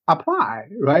 Exactly. Apply,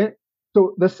 right?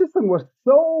 So the system was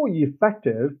so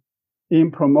effective in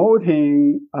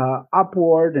promoting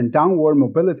upward and downward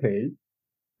mobility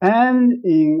and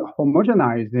in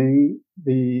homogenizing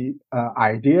the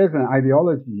ideas and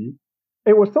ideology.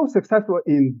 It was so successful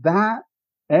in that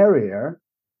area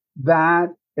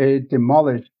that it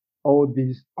demolished all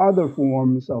these other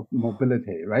forms of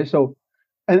mobility, right? So,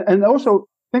 and also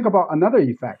think about another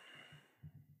effect.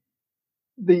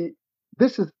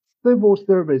 This is civil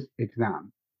service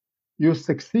exam. You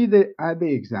succeeded at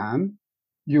the exam,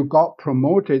 you got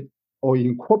promoted or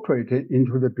incorporated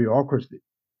into the bureaucracy.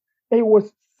 It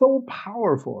was so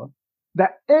powerful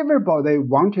that everybody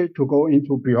wanted to go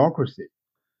into bureaucracy.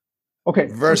 Okay,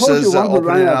 suppose you versus want to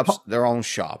run opening a up their own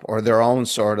shop or their own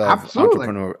sort of absolutely.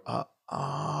 entrepreneur.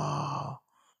 Oh,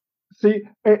 See,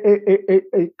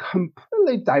 a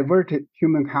completely diverted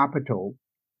human capital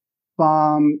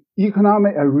from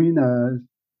economic arenas,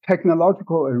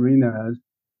 technological arenas,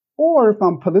 or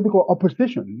from political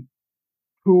opposition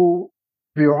to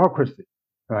bureaucracy,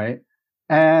 right?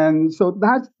 And so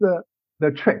that's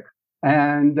the trick.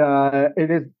 And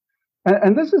it is,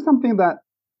 and this is something that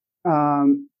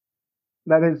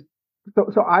that is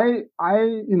so I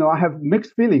have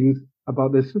mixed feelings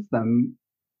about this system,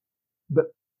 but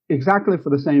exactly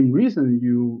for the same reason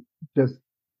you just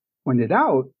pointed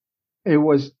out. It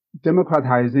was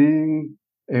democratizing,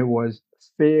 it was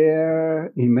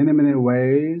fair in many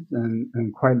ways and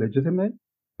quite legitimate,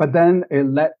 but then it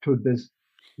led to this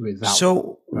result,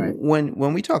 so right?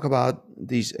 when we talk about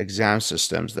these exam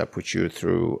systems that put you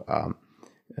through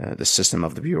the system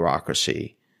of the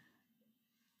bureaucracy,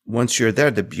 once you're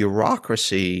there, the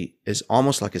bureaucracy is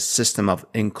almost like a system of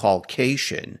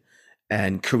inculcation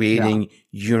and Yeah. creating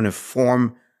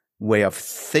uniform way of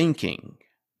thinking.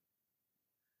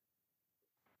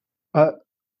 uh,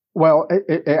 well,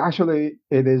 actually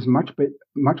it is much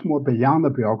more beyond the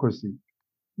bureaucracy.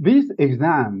 These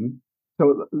exams,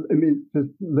 so let me just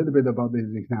a little bit about this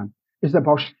exam. It's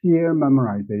about sheer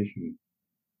memorization.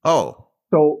 Oh,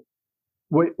 So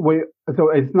we so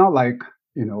it's not like,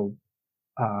 you know,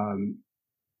 um,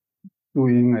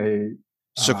 doing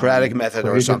a Socratic method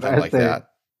or creative something like essay. that.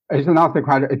 It's not the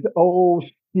question. It's all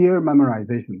sheer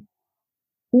memorization.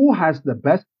 Who has the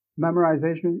best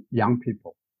memorization? Young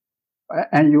people.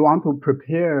 And you want to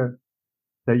prepare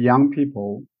the young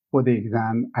people for the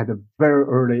exam at a very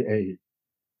early age,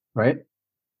 right?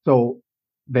 So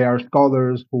there are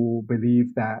scholars who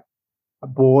believe that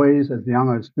boys as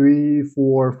young as 3,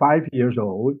 4, 5 years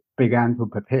old began to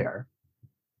prepare.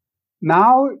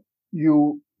 Now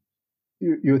you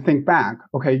you think back,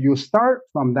 okay, you start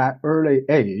from that early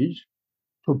age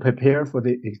to prepare for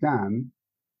the exam,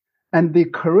 and the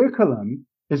curriculum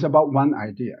is about one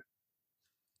idea: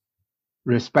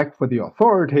 respect for the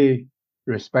authority,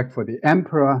 respect for the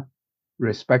emperor,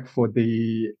 respect for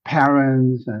the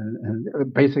parents,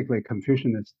 and basically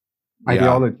Confucianist Yeah.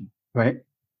 ideology, right?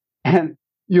 And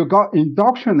you got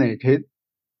indoctrinated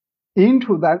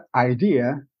into that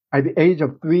idea at the age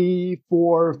of 3,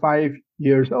 4, 5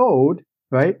 years old,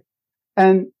 right?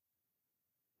 And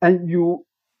you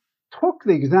took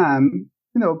the exam,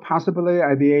 possibly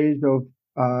at the age of,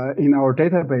 in our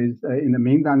database, in the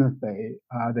Ming Dynasty,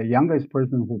 the youngest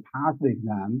person who passed the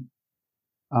exam,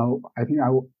 I think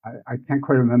I can't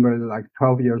quite remember, like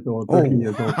 12 years old, 13 Oh,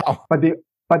 years old. wow. But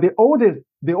the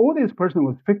oldest person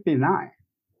was 59,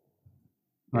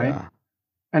 right? Yeah.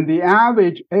 And the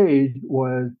average age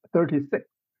was 36,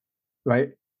 right?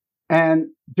 And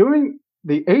during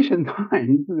the ancient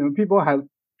times, people had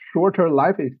shorter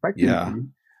life Yeah. expectancy.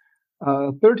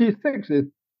 36 is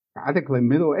practically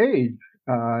middle age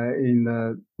in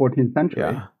the 14th century.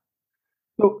 Yeah.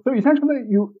 So essentially,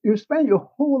 you spend your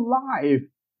whole life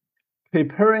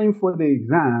preparing for the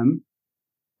exam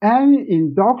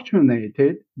and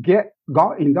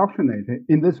got indoctrinated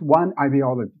in this one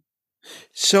ideology,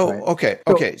 So, right? okay,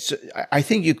 So okay. So I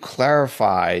think you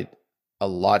clarified a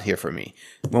lot here for me.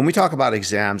 When we talk about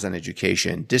exams and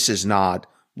education, this is not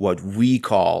what we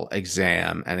call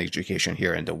exam and education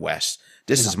here in the West.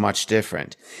 This is yeah, much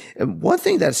different. And one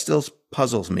thing that still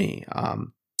puzzles me,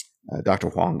 Dr.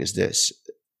 Huang, is this.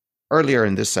 Earlier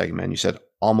in this segment, you said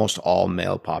almost all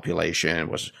male population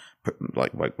was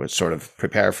was sort of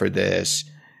prepared for this,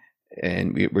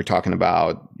 and we're talking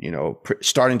about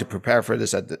starting to prepare for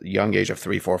this at the young age of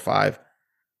 3, 4, 5.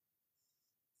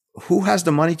 Who has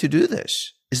the money to do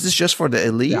this? Is this just for the yeah,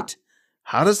 elite?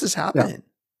 How does this yeah, happen?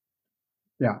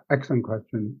 yeah. Excellent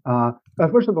question.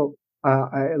 First of all,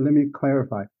 let me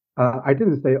clarify. I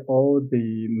didn't say all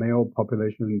the male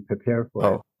population prepare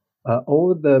for it. Oh,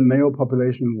 All the male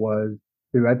population was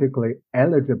theoretically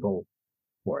eligible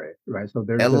for it, right? So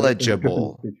there's a difference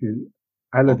eligible. between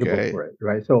eligible Okay. for it,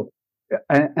 right? So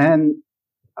and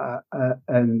uh, uh,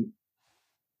 and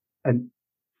and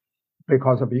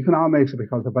because of economics,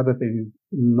 because of other things,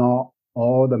 not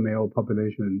all the male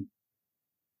population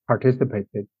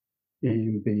participated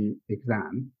in the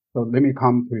exam. So let me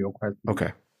come to your question.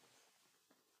 Okay.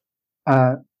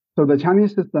 Uh, so the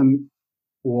Chinese system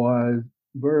was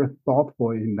very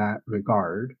thoughtful in that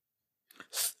regard.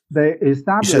 They You said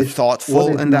established what thoughtful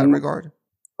is in that known regard?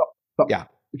 thought, Yeah,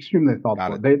 extremely got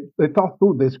thoughtful. it. They thought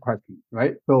through this question,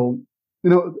 right? So,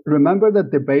 remember the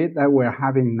debate that we're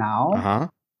having now Uh-huh.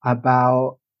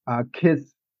 about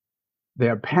kids,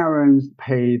 their parents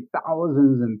paid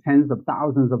thousands and tens of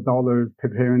thousands of dollars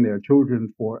preparing their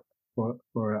children for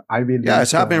Ivy League. Yeah,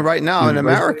 it's happening right now in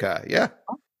America. Yeah.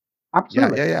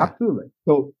 Absolutely. Yeah. Absolutely.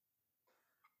 So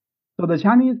the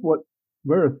Chinese were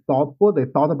very thoughtful. They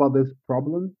thought about this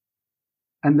problem,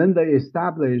 and then they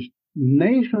established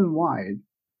nationwide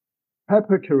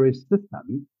preparatory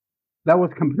system that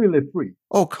was completely free.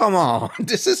 Oh, come on.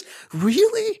 This is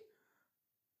really?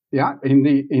 Yeah.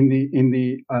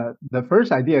 The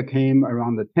first idea came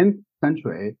around the 10th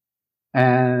century,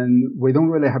 and we don't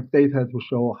really have data to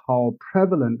show how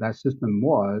prevalent that system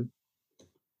was.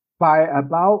 By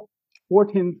about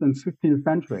 14th and 15th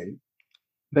century,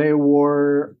 there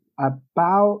were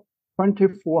about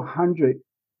 2,400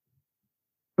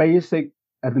 basic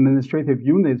administrative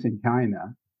units in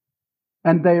China,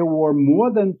 and there were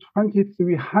more than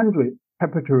 2,300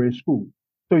 preparatory schools.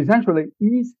 So essentially,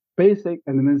 each basic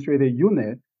administrative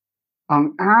unit,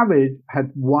 on average,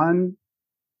 had one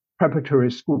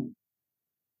preparatory school.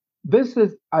 This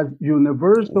is as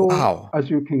universal as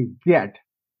you can get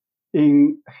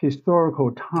in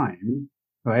historical times,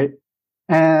 right?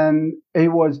 And it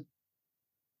was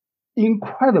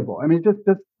incredible. I mean, just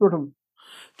sort of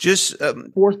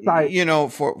foresight.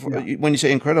 When you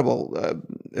say incredible,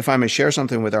 if I may share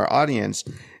something with our audience,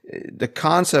 the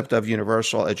concept of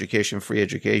universal education, free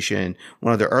education,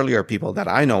 one of the earlier people that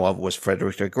I know of was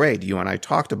Frederick the Great. You and I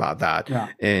talked about that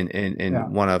in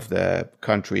one of the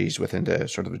countries within the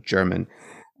sort of German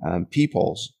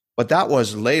peoples. But that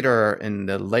was later in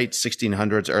the late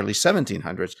 1600s, early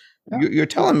 1700s. Yeah. You're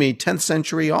telling me 10th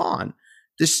century on.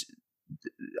 Doesn't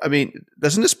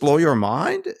this blow your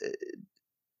mind?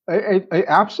 It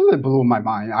absolutely blew my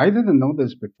mind. I didn't know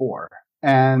this before.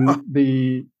 And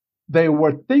they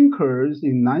were thinkers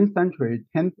in 9th century,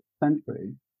 10th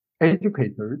century,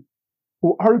 educators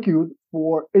who argued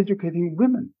for educating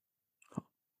women,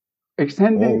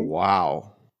 extending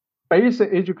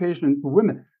basic education to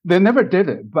women. They never did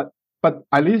it, but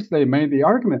at least they made the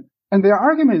argument. And their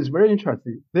argument is very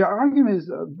interesting. Their argument is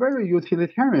a very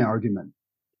utilitarian argument.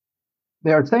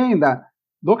 They are saying that,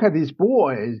 look at these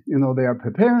boys, they are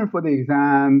preparing for the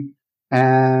exam,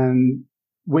 and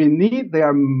we need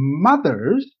their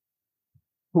mothers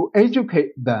to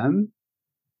educate them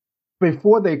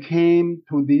before they came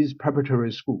to these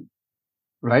preparatory schools,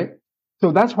 right?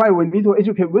 So that's why we need to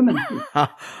educate women too.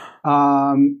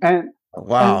 And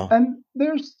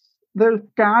there's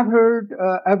scattered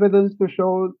evidence to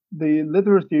show the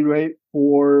literacy rate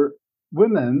for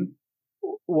women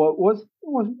was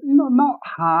not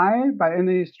high by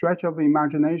any stretch of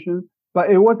imagination, but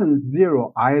it wasn't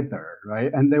zero either,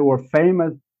 right? And there were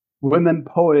famous women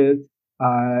poets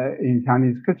in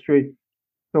Chinese history.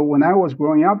 So when I was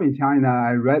growing up in China,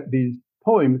 I read these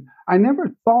poems. I never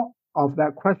thought of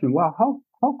that question. Well,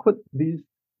 how could these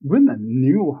women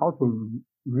knew how to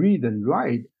read and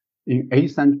write in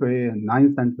 8th century and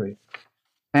 9th century?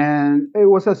 And it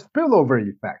was a spillover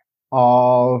effect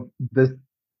of this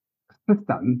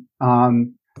system.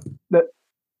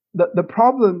 The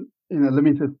problem, let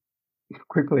me just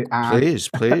quickly add. Please.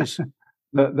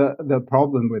 the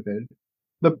problem with it.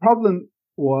 The problem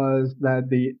was that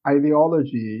the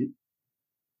ideology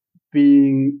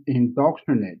being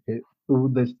indoctrinated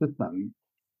through the system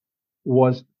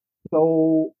was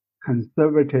so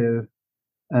conservative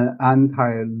and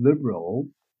anti-liberal,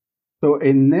 so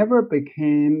it never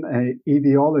became an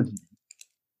ideology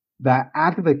that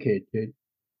advocated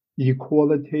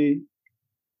equality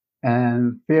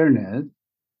and fairness,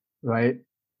 right?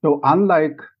 So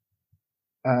unlike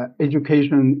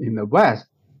education in the West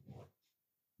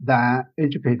that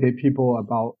educated people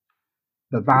about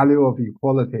the value of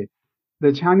equality,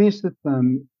 the Chinese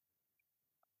system,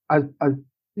 as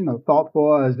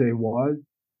thoughtful as it was,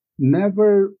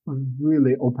 never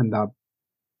really opened up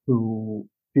to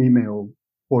female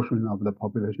portion of the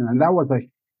population, and that was a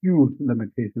huge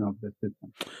limitation of the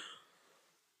system.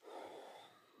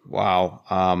 Wow.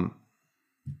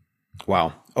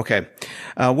 Okay.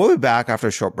 We'll be back after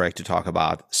a short break to talk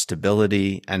about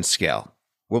stability and scale.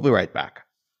 We'll be right back.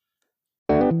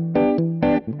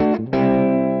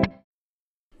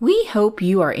 We hope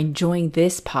you are enjoying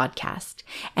this podcast.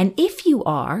 And if you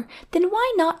are, then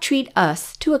why not treat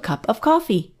us to a cup of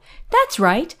coffee? That's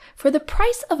right. For the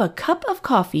price of a cup of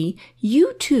coffee,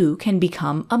 you too can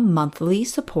become a monthly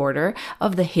supporter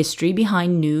of the History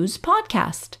Behind News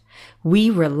podcast.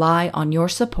 We rely on your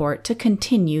support to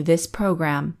continue this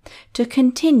program, to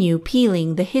continue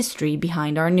peeling the history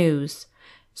behind our news.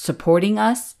 Supporting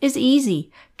us is easy.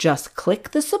 Just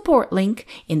click the support link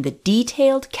in the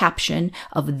detailed caption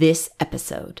of this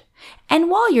episode. And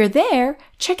while you're there,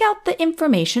 check out the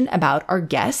information about our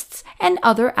guests and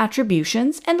other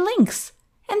attributions and links.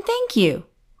 And thank you.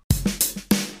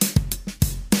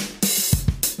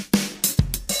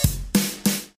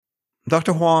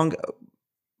 Dr. Huang,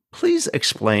 please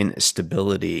explain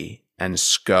stability and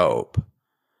scope,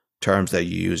 terms that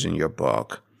you use in your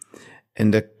book.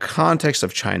 In the context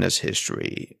of China's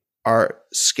history, are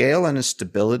scale and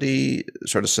stability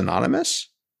sort of synonymous?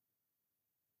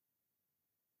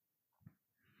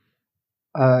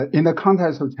 In the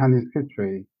context of Chinese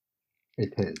history,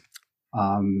 it is.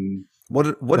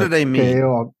 What do they mean?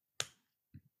 So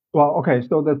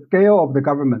the scale of the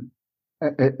government,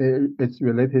 it's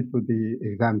related to the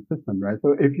exam system, right?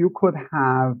 So if you could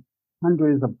have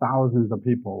hundreds of thousands of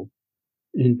people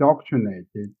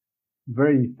indoctrinated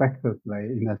very effectively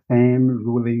in the same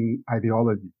ruling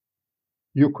ideology,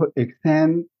 you could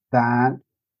extend that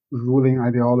ruling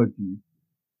ideology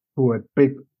to a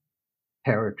big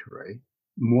territory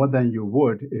more than you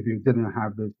would if you didn't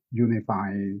have this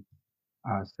unifying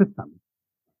system.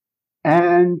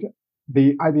 And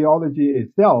the ideology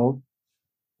itself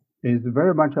is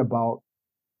very much about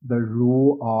the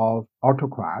rule of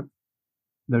autocrat,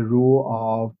 the rule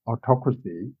of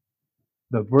autocracy,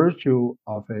 the virtue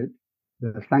of it,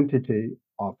 the sanctity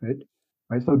of it,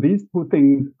 right? So these two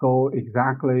things go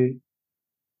exactly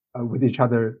with each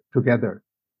other together.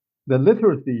 The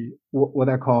literacy, what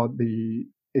I call the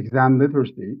exam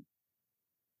literacy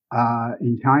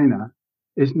in China,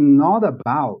 is not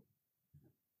about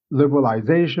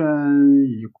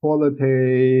liberalization,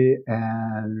 equality,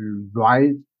 and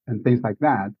rights and things like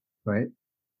that, right?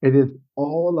 It is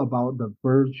all about the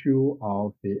virtue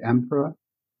of the emperor,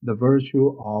 the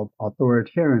virtue of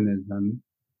authoritarianism,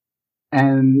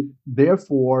 and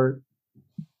therefore,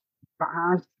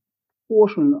 vast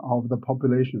portion of the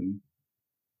population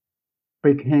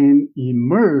became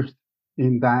immersed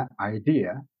in that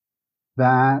idea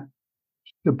that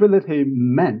stability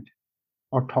meant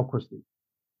autocracy.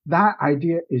 That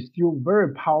idea is still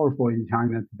very powerful in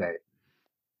China today.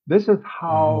 This is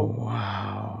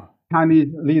how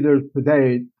Chinese leaders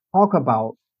today talk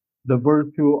about the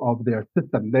virtue of their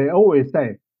system. They always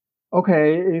say,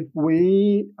 okay, if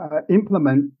we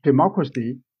implement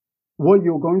democracy, what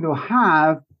you're going to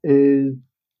have is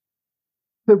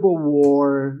civil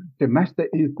war, domestic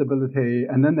instability,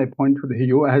 and then they point to the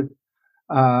U.S.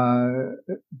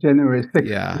 January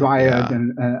 6th riot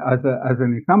and as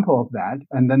an example of that,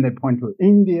 and then they point to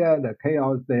India, the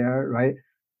chaos there, right?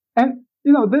 And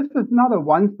this is not a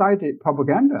one-sided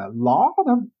propaganda. A lot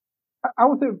of, I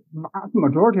would say, vast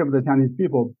majority of the Chinese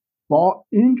people bought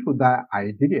into that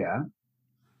idea,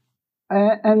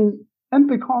 and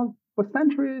because for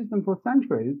centuries and for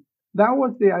centuries, that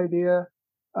was the idea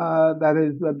that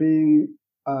is being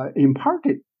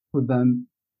imparted to them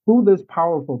through this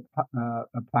powerful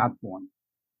platform.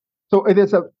 So it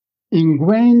is an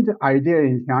ingrained idea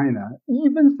in China.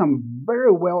 Even some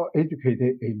very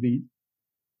well-educated elites,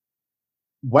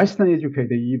 Western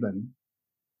educated even,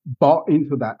 bought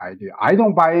into that idea. I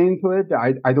don't buy into it.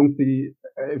 I don't see,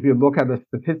 if you look at the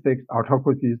statistics,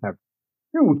 autocracies have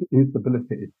huge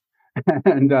instability.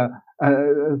 And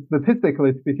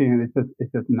statistically speaking,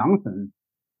 it's just nonsense.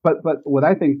 But what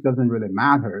I think doesn't really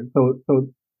matter. So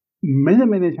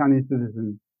many Chinese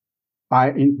citizens buy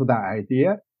into that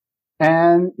idea.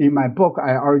 And in my book,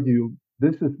 I argue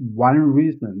this is one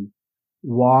reason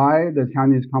why the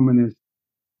Chinese Communist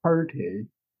Party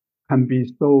can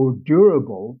be so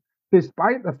durable,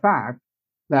 despite the fact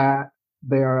that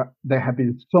there have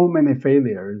been so many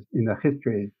failures in the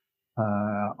history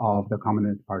of the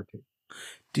Communist Party.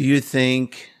 Do you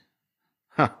think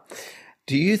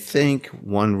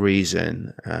one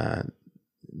reason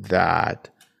that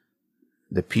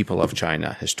the people of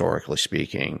China, historically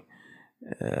speaking,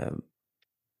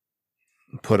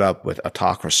 put up with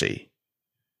autocracy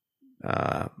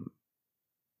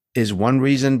is one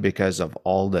reason because of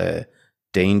all the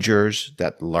dangers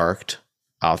that lurked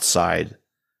outside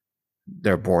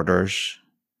their borders,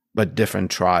 but different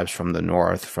tribes from the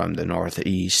north, from the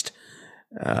northeast,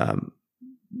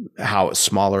 how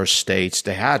smaller states,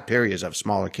 they had periods of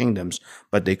smaller kingdoms,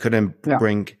 but they couldn't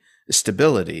bring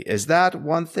stability. Is that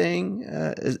one thing?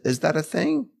 Is that a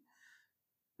thing?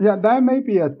 Yeah, that may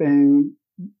be a thing.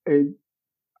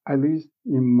 At least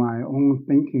in my own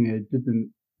thinking, it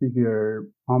didn't figure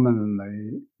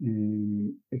prominently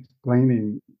in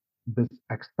explaining this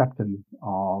acceptance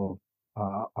of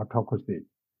autocracy.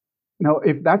 Now,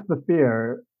 if that's the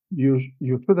fear, you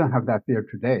shouldn't have that fear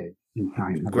today. in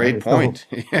China. Great right? point.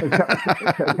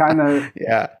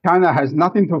 China has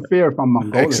nothing to fear from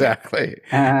Mongolia. Exactly.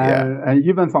 And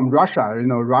even from Russia,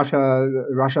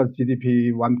 Russia's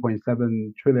GDP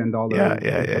 $1.7 trillion is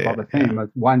about the same as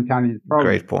one Chinese province.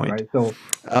 Great point. Right? So,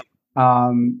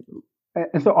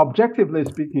 and so objectively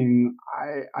speaking,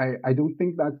 I don't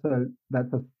think that's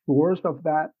a source of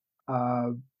that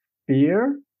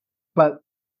fear, but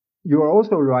you're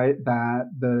also right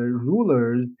that the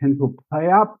rulers tend to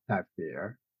play up that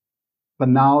fear, but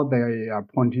now they are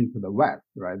pointing to the West,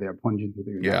 right? They are pointing to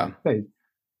the United States.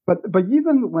 But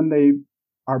even when they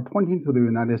are pointing to the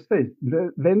United States,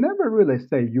 they never really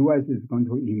say U.S. is going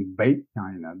to invade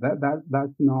China.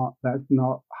 That's not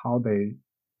how they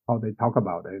talk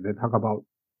about it. They talk about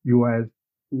U.S.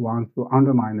 wants to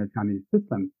undermine the Chinese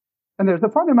system. And there's a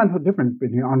fundamental difference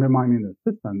between undermining the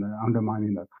system and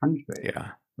undermining the country.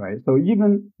 Yeah. Right. So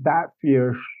even that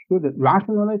fear should,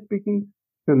 rationally speaking,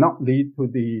 should not lead to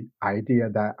the idea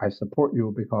that I support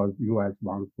you because U.S.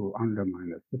 wants to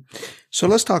undermine the system. So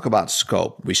let's talk about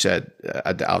scope. We said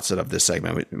at the outset of this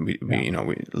segment,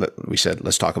 we said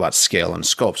let's talk about scale and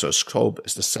scope. So scope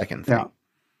is the second thing. Yeah.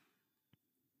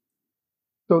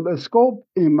 So the scope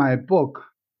in my book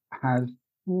has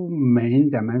two main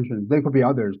dimensions. There could be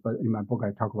others, but in my book I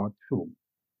talk about two.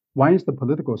 One is the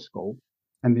political scope,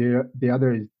 and the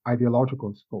other is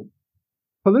ideological scope.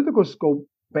 Political scope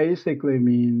basically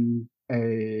means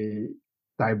a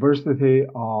diversity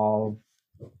of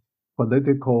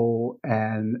political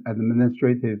and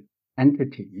administrative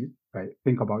entities, right?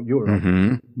 Think about Europe,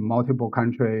 multiple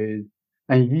countries,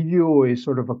 and EU is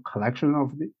sort of a collection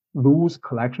of the loose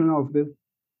collection of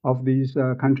these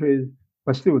countries,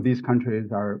 but still these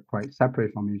countries are quite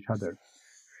separate from each other.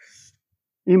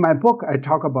 In my book, I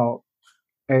talk about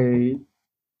a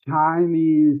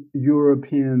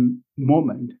Chinese-European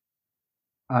moment,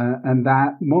 and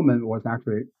that moment was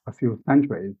actually a few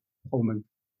centuries, almost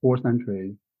 4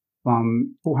 centuries,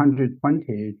 from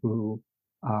 220 to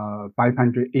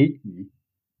 580.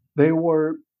 They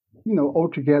were,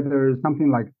 altogether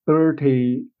something like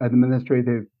 30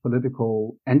 administrative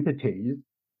political entities,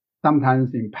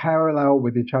 sometimes in parallel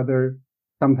with each other,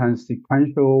 sometimes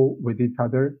sequential with each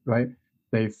other, right?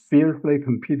 They fiercely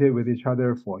competed with each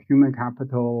other for human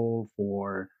capital,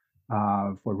 for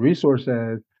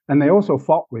resources, and they also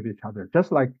fought with each other,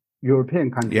 just like European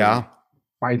countries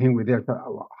fighting with their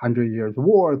 100 years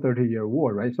war, 30-year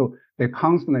war, right? So they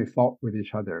constantly fought with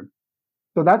each other.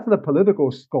 So that's the political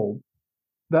scope.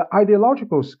 The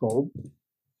ideological scope,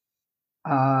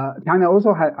 China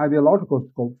also had ideological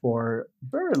scope for a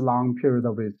very long period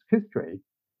of its history.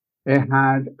 It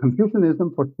had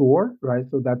Confucianism for sure, right?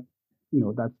 So that's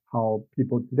how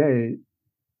people today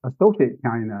associate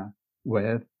China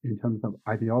with in terms of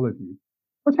ideology.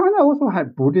 But China also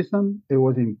had Buddhism. It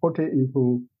was imported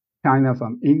into China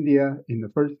from India in the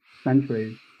 1st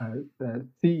century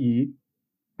CE.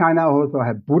 China also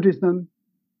had Buddhism.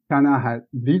 China had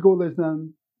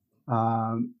legalism,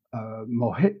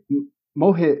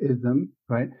 Mohism,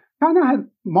 right? China had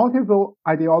multiple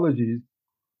ideologies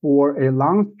for a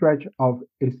long stretch of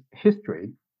its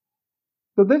history.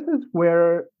 So this is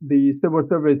where the civil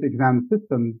service exam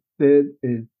system did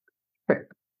its trick.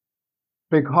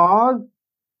 Because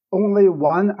only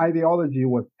one ideology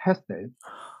was tested,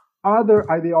 other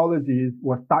ideologies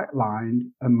were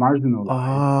sidelined and marginalized,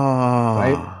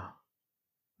 right?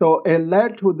 So it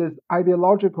led to this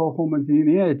ideological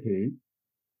homogeneity,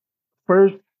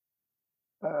 first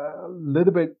a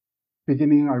little bit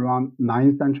beginning around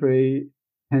 9th century,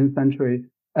 10th century,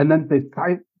 and then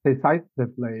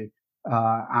decisively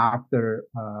after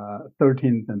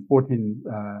 13th and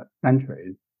 14th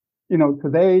centuries.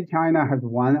 Today China has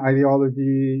one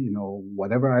ideology,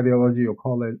 whatever ideology you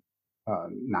call it,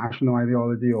 national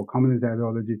ideology or communist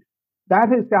ideology.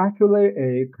 That is actually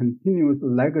a continuous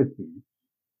legacy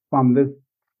from this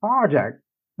project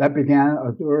that began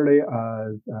as early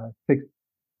as 6th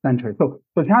century. So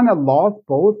China lost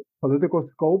both political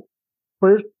scope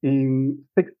first in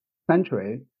 6th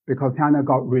century because China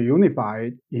got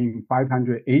reunified in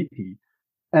 580.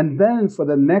 And then for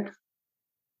the next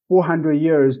 400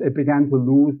 years, it began to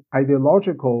lose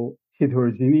ideological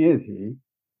heterogeneity.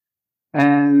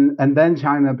 And then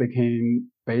China became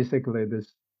basically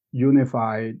this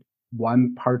unified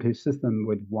one-party system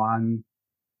with one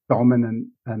dominant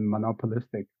and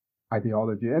monopolistic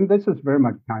ideology. And this is very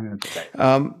much China today.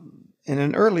 In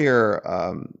an earlier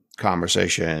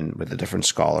conversation with a different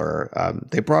scholar,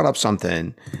 they brought up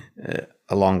something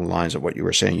along the lines of what you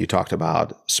were saying. You talked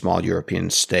about small European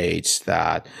states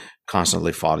that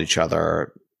constantly fought each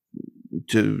other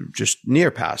to just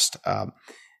near past.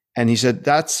 And he said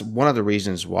that's one of the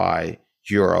reasons why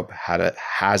Europe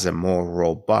has a more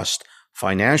robust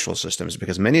financial system, is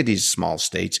because many of these small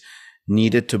states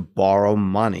needed to borrow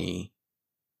money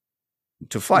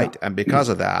to fight. And because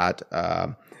of that,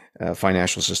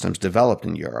 financial systems developed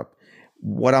in Europe.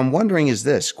 What I'm wondering is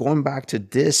this, going back to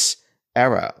this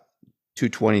era,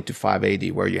 220 to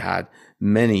 580, where you had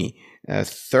many,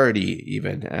 30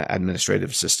 even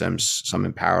administrative systems, some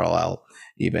in parallel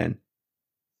even.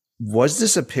 Was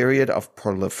this a period of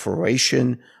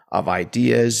proliferation of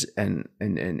ideas and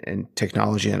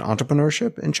technology and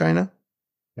entrepreneurship in China?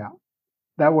 Yeah,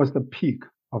 that was the peak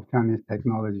of Chinese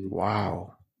technology.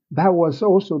 Wow. That was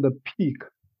also the peak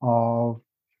of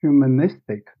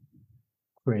humanistic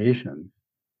creation.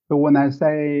 So when I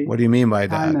say, what do you mean by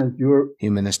China's that?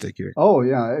 Humanistic. Oh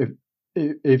yeah,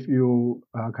 if you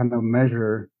kind of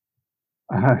measure,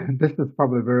 this is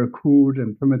probably very crude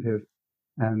and primitive,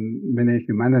 and many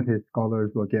humanities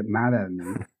scholars will get mad at me.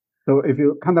 So if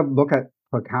you kind of look at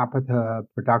per capita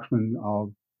production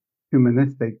of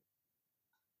humanistic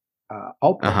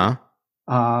output,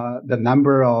 the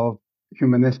number of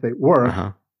humanistic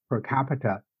work per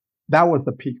capita, that was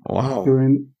the peak. Wow.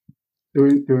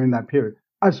 During that period,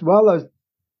 as well as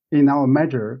in our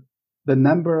measure, the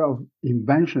number of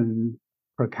inventions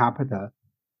per capita,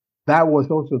 that was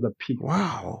also the peak.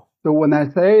 Wow. So when I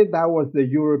say that was the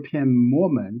European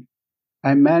moment,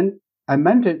 I meant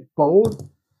it both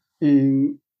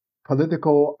in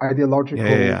political,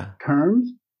 ideological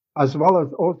terms, as well as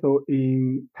also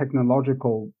in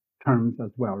technological terms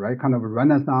as well, right? Kind of a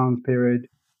Renaissance period.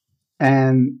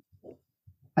 And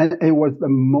it was the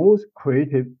most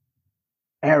creative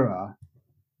era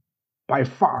by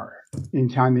far in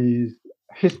Chinese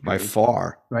history. By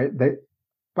far. Right?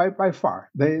 By far.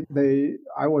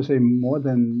 I would say more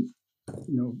than,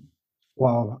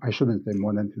 well, I shouldn't say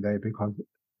more than today, because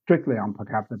strictly on per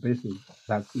capita basis,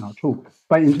 that's not true.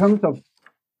 But in terms of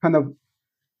kind of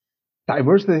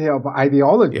diversity of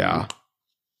ideology,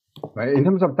 right? In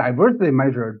terms of diversity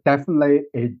measure, definitely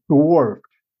it dwarfed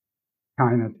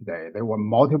China today. There were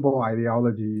multiple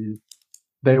ideologies.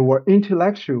 There were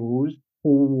intellectuals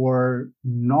who were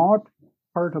not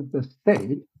part of the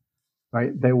state,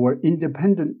 right? They were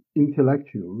independent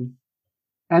intellectuals,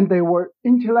 and they were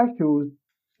intellectuals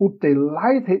who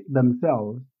delighted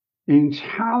themselves in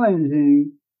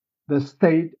challenging the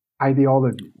state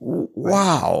ideology. Right?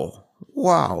 Wow.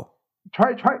 Wow.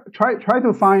 Try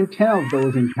to find 10 of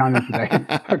those in China today.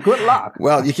 Good luck.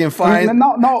 Well, you can find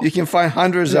you can find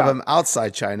hundreds of them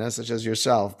outside China, such as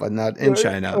yourself, but not in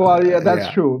China. Well, yeah,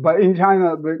 that's true. But in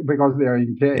China, because they are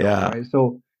in jail, right?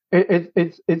 So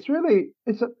it's really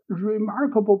a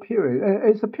remarkable period.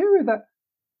 It's a period that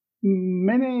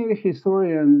many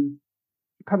historians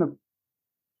kind of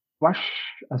brush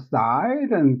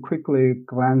aside and quickly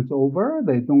glance over.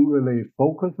 They don't really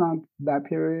focus on that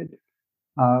period.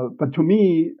 But to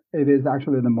me, it is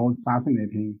actually the most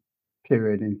fascinating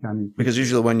period in Chinese history. Because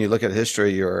usually when you look at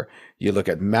history, you look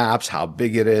at maps, how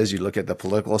big it is, you look at the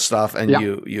political stuff, and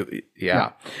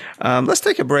let's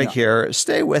take a break here.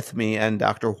 Stay with me and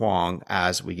Dr. Huang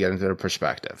as we get into the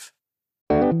perspective.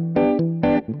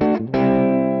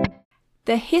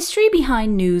 The History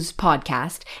Behind News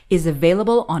podcast is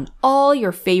available on all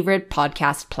your favorite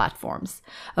podcast platforms.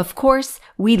 Of course,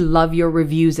 we love your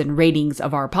reviews and ratings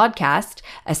of our podcast,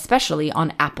 especially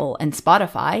on Apple and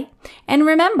Spotify. And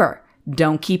remember,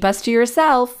 don't keep us to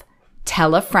yourself.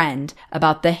 Tell a friend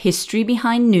about the History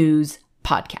Behind News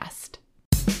podcast.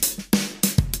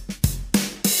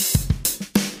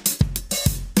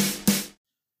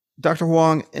 Dr.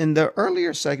 Huang, in the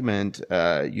earlier segment,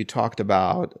 you talked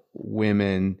about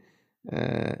women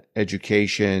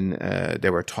education.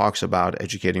 There were talks about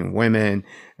educating women.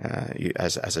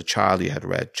 As a child, you had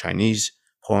read Chinese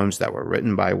poems that were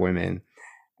written by women,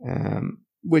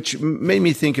 which made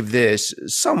me think of this,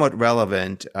 somewhat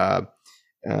relevant. I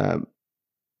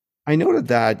noted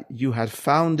that you had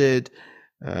founded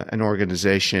an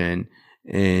organization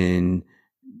in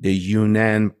the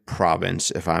Yunnan province,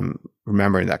 if I'm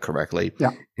remembering that correctly,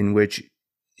 in which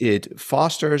it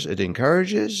fosters, it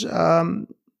encourages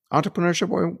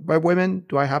entrepreneurship by women.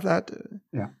 Do I have that?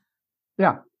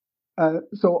 Yeah.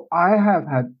 So I have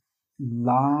had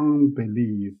long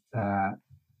believed that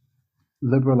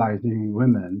liberalizing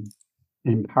women,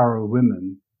 empower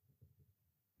women,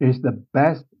 is the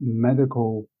best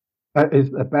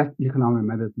is the best economic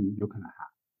medicine you can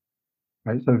have.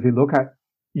 Right. So if you look at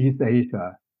East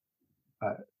Asia,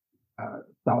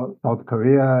 South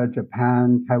Korea,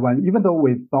 Japan, Taiwan, even though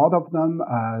we thought of them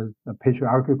as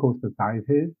patriarchal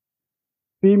societies,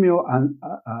 female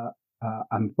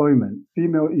employment,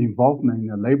 female involvement in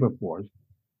the labor force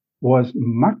was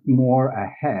much more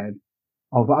ahead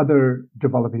of other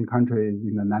developing countries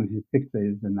in the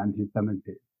 1960s and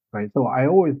 1970s, right? So I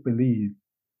always believe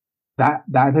that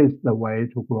that is the way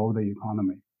to grow the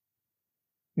economy.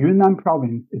 Yunnan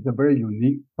province is a very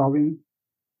unique province.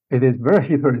 It is very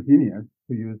heterogeneous,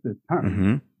 to use this term,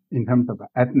 Mm-hmm. in terms of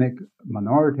ethnic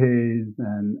minorities,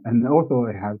 and also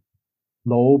it has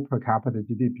low per capita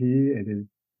GDP. It is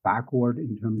backward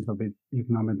in terms of its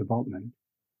economic development.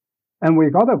 And we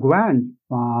got a grant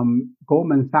from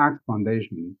Goldman Sachs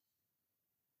Foundation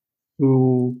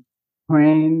to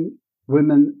train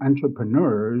women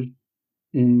entrepreneurs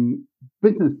in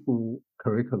business school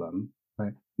curriculum,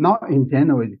 right? Not in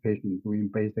general education, doing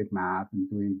basic math and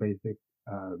doing basic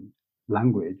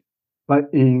language, but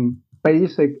in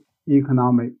basic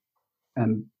economic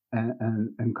and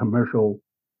commercial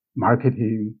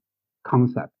marketing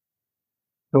concepts.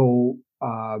 So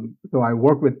I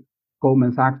work with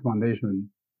Goldman Sachs Foundation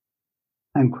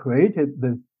and created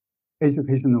this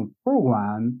educational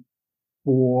program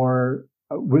for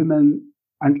women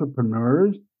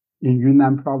entrepreneurs in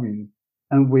Yunnan province.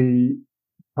 And we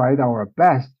tried our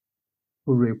best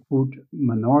to recruit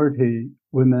minority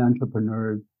women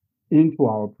entrepreneurs into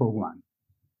our program.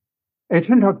 It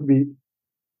turned out to be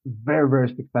very, very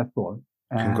successful.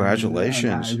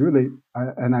 Congratulations.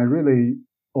 And I really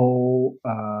owe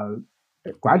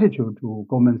gratitude to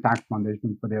Goldman Sachs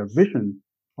Foundation for their vision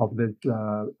of this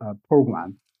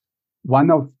program. One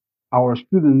of our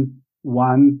students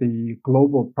won the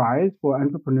global prize for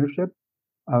entrepreneurship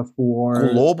for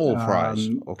Global prize.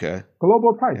 Okay.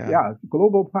 Global prize, yeah,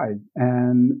 global prize,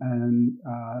 and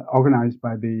organized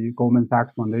by the Goldman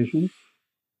Sachs Foundation.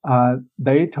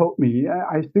 They told me,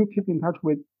 I still keep in touch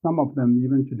with some of them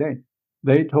even today.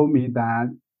 They told me that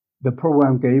the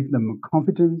program gave them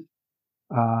confidence.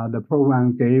 The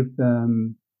program gave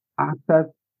them access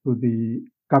to the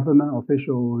government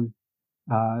officials.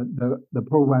 The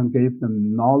program gave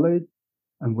them knowledge,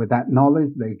 and with that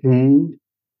knowledge, they gained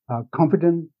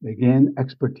confidence, they gained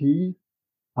expertise,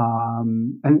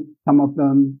 and some of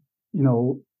them,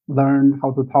 learned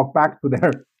how to talk back to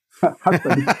their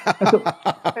husbands. And so,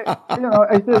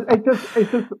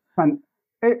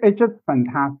 it's just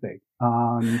fantastic.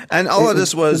 And all of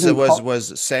this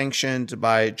was sanctioned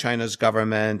by China's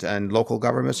government and local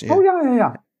governments. Yeah. Oh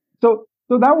yeah. So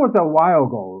that was a while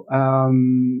ago.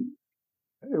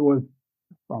 It was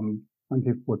from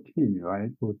 2014, right,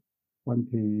 to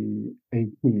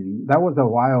 2018. That was a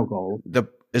while ago.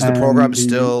 Is the program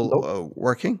still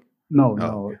working? No.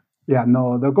 Yeah,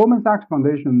 no. The Goldman Sachs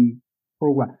Foundation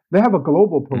program, they have a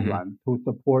global program to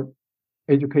support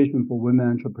education for women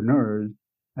entrepreneurs.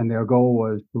 And their goal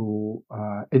was to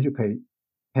educate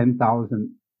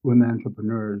 10,000 women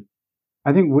entrepreneurs.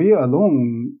 I think we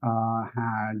alone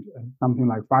had something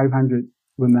like 500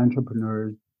 women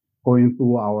entrepreneurs going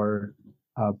through our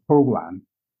program.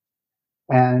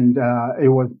 And it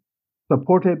was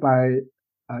supported by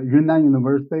Yunnan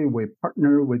University. We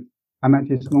partnered with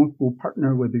MIT Sloan School,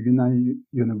 partnered with the Yunnan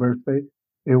University.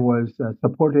 It was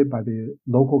supported by the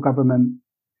local government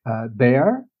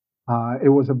there. It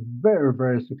was a very,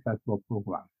 very successful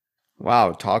program.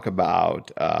 Wow. Talk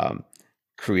about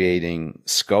creating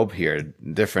scope here,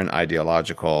 different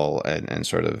ideological and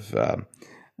sort of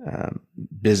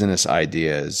business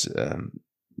ideas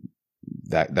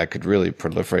that could really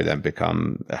proliferate and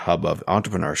become a hub of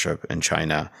entrepreneurship in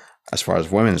China as far as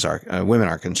women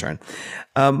are concerned.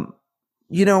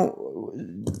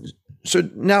 So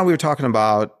now we were talking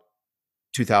about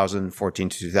 2014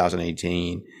 to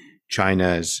 2018,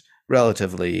 China's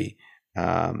relatively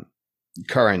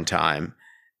current time.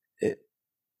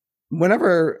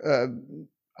 Whenever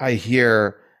I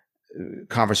hear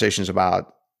conversations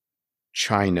about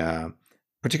China,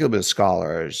 particularly with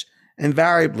scholars,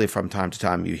 invariably from time to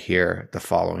time you hear the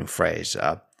following phrase,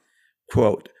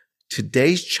 quote,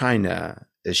 "Today's China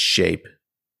is shaped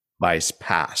by its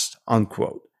past,"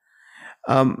 unquote.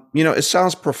 It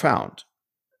sounds profound,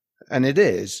 and it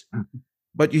is.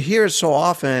 But you hear it so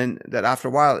often that after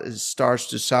a while, it starts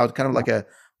to sound kind of like a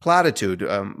platitude.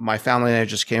 My family and I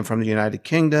just came from the United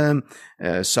Kingdom,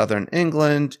 southern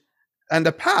England, and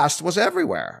the past was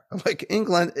everywhere. Like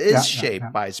England is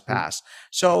shaped by its past.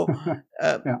 So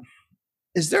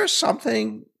is there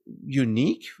something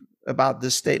unique about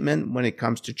this statement when it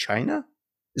comes to China?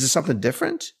 Is it something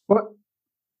different? Well,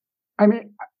 I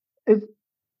mean,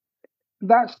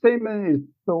 that statement is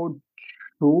so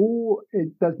true,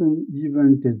 it doesn't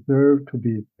even deserve to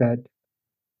be said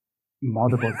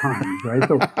multiple times, right?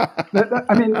 So,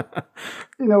 I mean,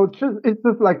 it's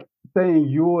just like saying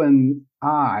you and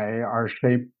I are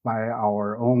shaped by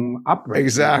our own upbringing.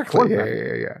 Exactly.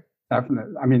 Yeah.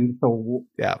 definitely. I mean, so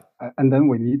Yeah. and then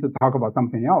we need to talk about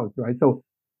something else, right? So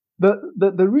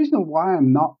the reason why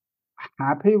I'm not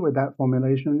happy with that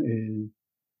formulation is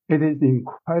it is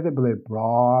incredibly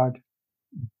broad,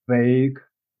 vague,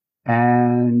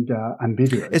 and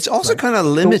ambiguous, It's also right? kind of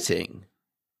So limiting.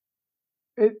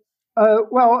 it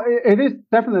well, it is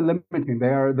definitely limiting.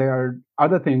 There are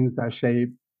other things that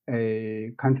shape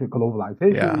a country: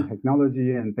 globalization, Yeah.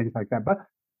 technology, and things like that.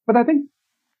 But I think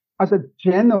as a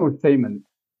general statement,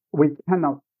 we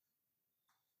cannot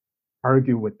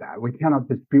argue with that. We cannot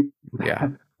dispute Yeah.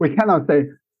 that. We cannot say,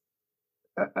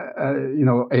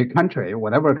 a country,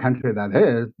 whatever country that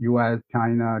is, U.S.,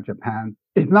 China, Japan,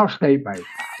 it's not shaped by its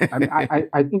past. I mean,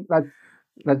 I think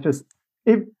that's just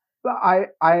if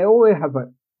I always have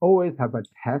a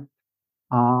test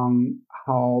on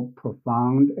how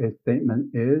profound a statement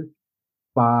is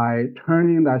by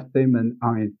turning that statement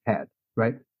on its head,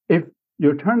 right? If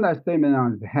you turn that statement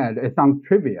on its head, it sounds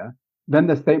trivia, then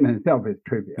the statement itself is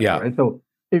trivia, Yeah. right? So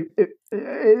if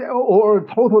or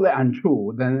totally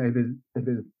untrue, then it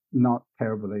is not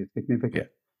terribly significant. Yeah.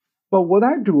 But what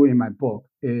I do in my book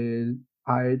is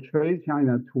I trace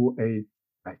China to a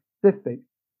specific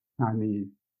Chinese,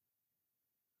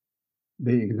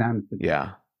 the exam system, Yeah.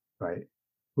 right,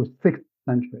 to 6th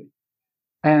century.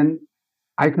 And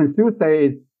I can still say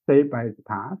it's shaped by its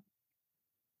past,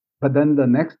 but then the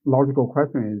next logical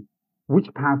question is, which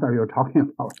past are you talking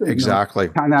about? Exactly.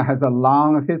 China has a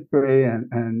long history,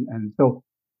 and so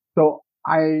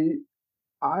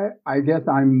I guess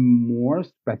I'm more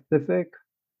specific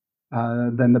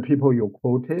than the people you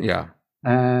quoted, Yeah.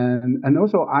 and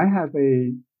also I have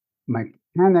a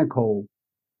mechanical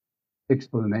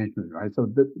explanation, right? So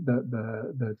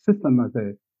the system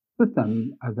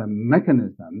as a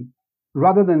mechanism,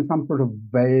 rather than some sort of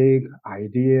vague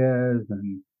ideas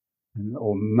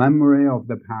or memory of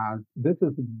the past, this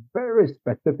is a very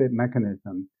specific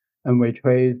mechanism, and we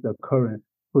trace the current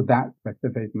to that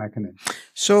specific mechanism.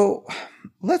 So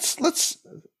let's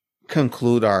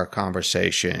conclude our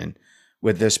conversation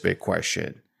with this big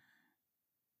question.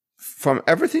 From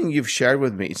everything you've shared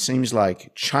with me, it seems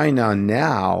like China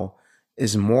now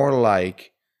is more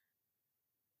like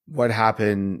what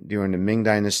happened during the Ming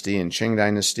Dynasty and Qing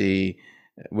Dynasty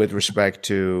with respect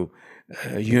to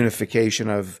unification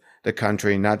of the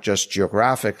country, not just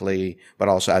geographically, but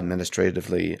also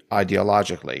administratively,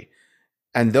 ideologically.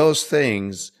 And those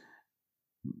things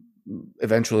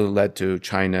eventually led to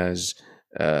China's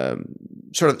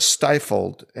sort of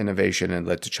stifled innovation and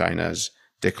led to China's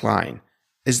decline.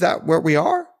 Is that where we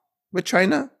are with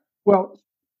China? Well,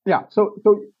 yeah. So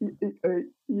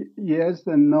yes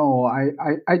and no.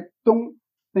 I don't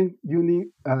think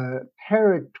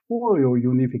territorial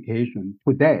unification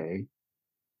today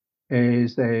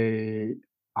is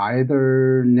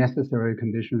either necessary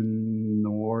condition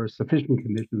or sufficient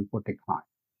condition for decline,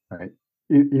 right?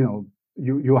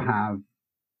 You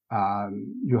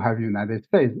have United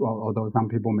States, well, although some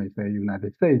people may say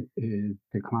United States is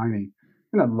declining.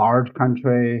 In a large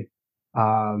country,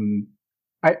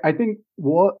 I think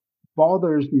what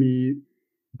bothers me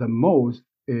the most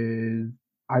is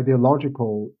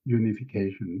ideological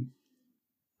unification,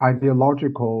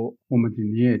 ideological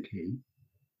homogeneity.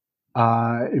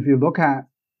 If you look at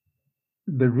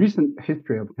the recent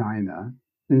history of China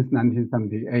since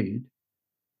 1978,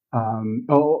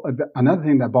 another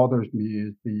thing that bothers me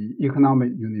is the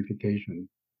economic unification,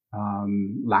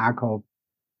 lack of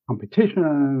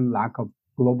competition, lack of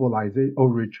globalization or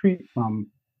retreat from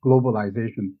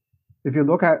globalization. If you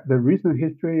look at the recent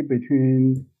history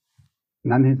between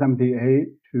 1978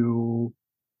 to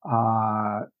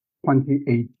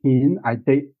 2018, I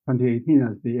date 2018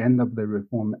 as the end of the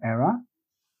reform era.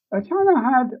 China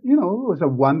had, it was a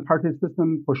one-party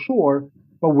system for sure,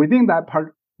 but within that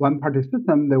one-party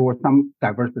system, there was some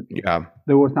diversity. Yeah.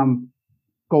 There were some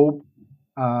scope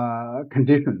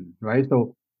conditions, right?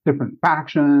 So different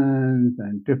factions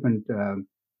and different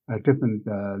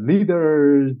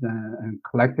leaders and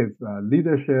collective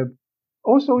leadership.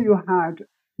 Also, you had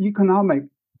economic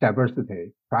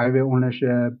diversity, private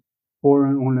ownership,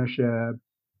 foreign ownership.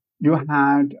 You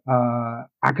had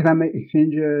academic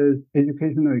exchanges,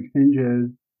 educational exchanges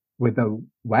with the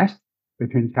West,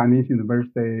 between Chinese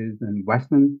universities and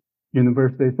Western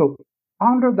universities. So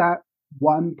under that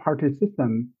one-party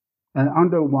system and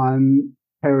under one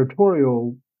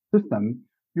territorial system,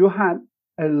 you had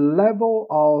a level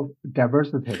of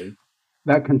diversity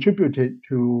that contributed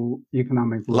to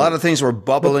economic growth. A lot of things were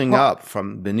bubbling up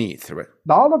from beneath, right?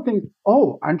 A lot of things.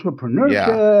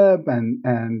 Entrepreneurship,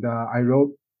 and I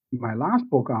wrote my last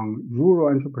book on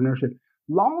rural entrepreneurship.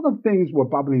 lot of things were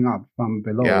bubbling up from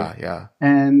below. Yeah.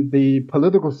 And the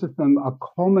political system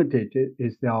accommodated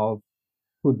itself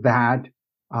to that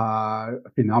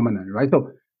phenomenon, right?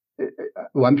 So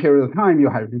one period of time, you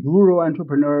have rural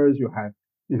entrepreneurs, you have,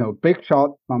 big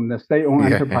shots from the state-owned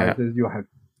enterprises, you have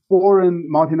foreign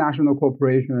multinational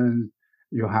corporations,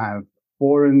 you have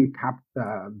foreign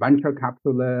venture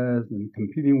capitalists and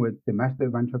competing with domestic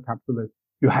venture capitalists.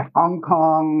 You have Hong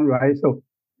Kong, right? So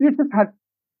you just had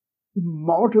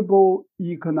multiple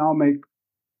economic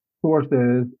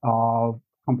sources of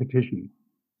competition.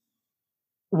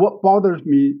 What bothers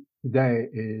me today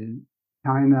is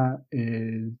China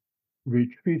is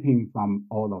retreating from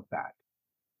all of that,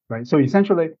 right? So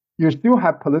essentially, you still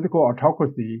have political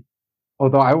autocracy,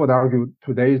 although I would argue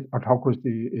today's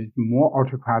autocracy is more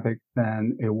autocratic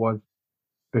than it was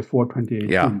before 2018.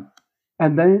 Yeah.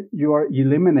 And then you are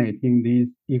eliminating these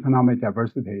economic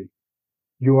diversity.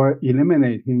 You are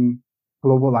eliminating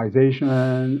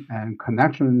globalization and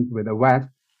connections with the West.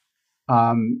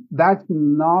 That's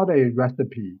not a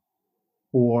recipe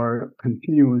for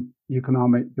continuous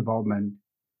economic development,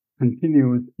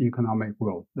 continuous economic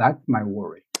growth. That's my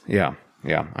worry. Yeah,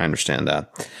 I understand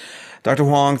that. Dr.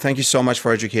 Huang, thank you so much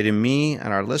for educating me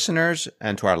and our listeners.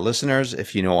 And to our listeners,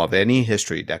 if you know of any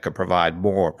history that could provide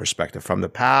more perspective from the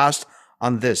past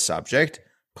on this subject,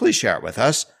 please share it with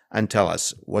us and tell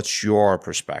us what's your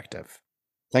perspective.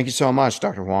 Thank you so much,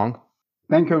 Dr. Huang.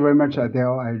 Thank you very much,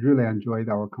 Adele. I really enjoyed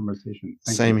our conversation.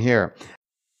 Same here.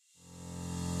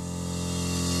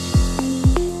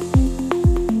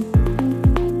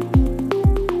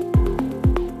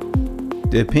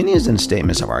 The opinions and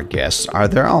statements of our guests are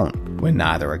their own. We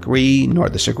neither agree nor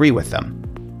disagree with them.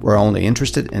 We're only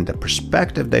interested in the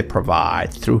perspective they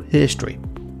provide through history.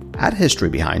 At History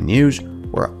Behind News,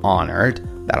 we're honored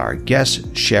that our guests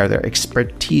share their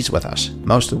expertise with us,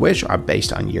 most of which are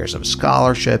based on years of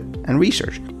scholarship and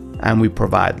research, and we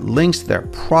provide links to their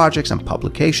projects and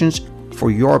publications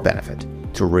for your benefit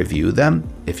to review them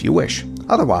if you wish.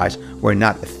 Otherwise, we're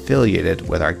not affiliated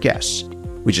with our guests.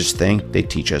 We just think they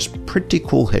teach us pretty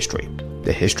cool history,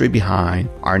 the history behind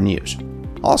our news.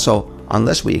 Also,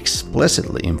 unless we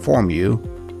explicitly inform you,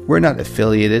 we're not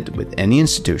affiliated with any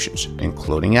institutions,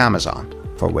 including Amazon,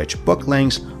 for which book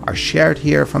links are shared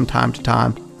here from time to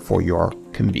time for your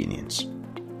convenience.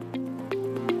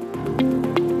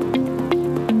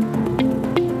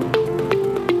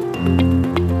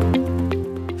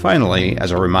 Finally, as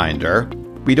a reminder,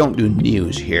 we don't do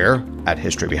news here at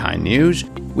History Behind News.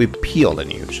 We peel the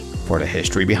news for the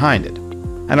history behind it.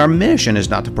 And our mission is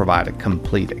not to provide a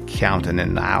complete account and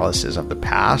analysis of the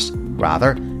past,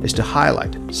 rather is to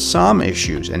highlight some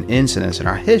issues and incidents in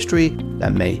our history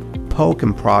that may poke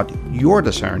and prod your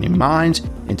discerning minds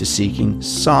into seeking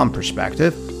some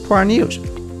perspective for our news.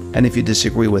 And if you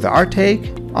disagree with our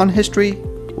take on history,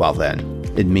 well then,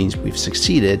 it means we've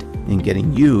succeeded in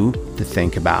getting you to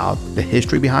think about the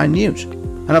history behind news.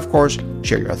 And of course,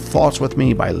 share your thoughts with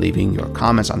me by leaving your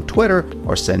comments on Twitter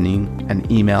or sending an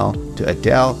email to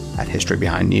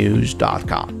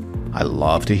adele@historybehindnews.com. I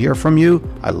love to hear from you.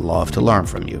 I love to learn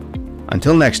from you.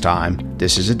 Until next time,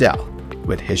 this is Adele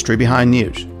with History Behind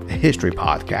News, a history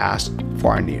podcast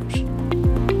for our news.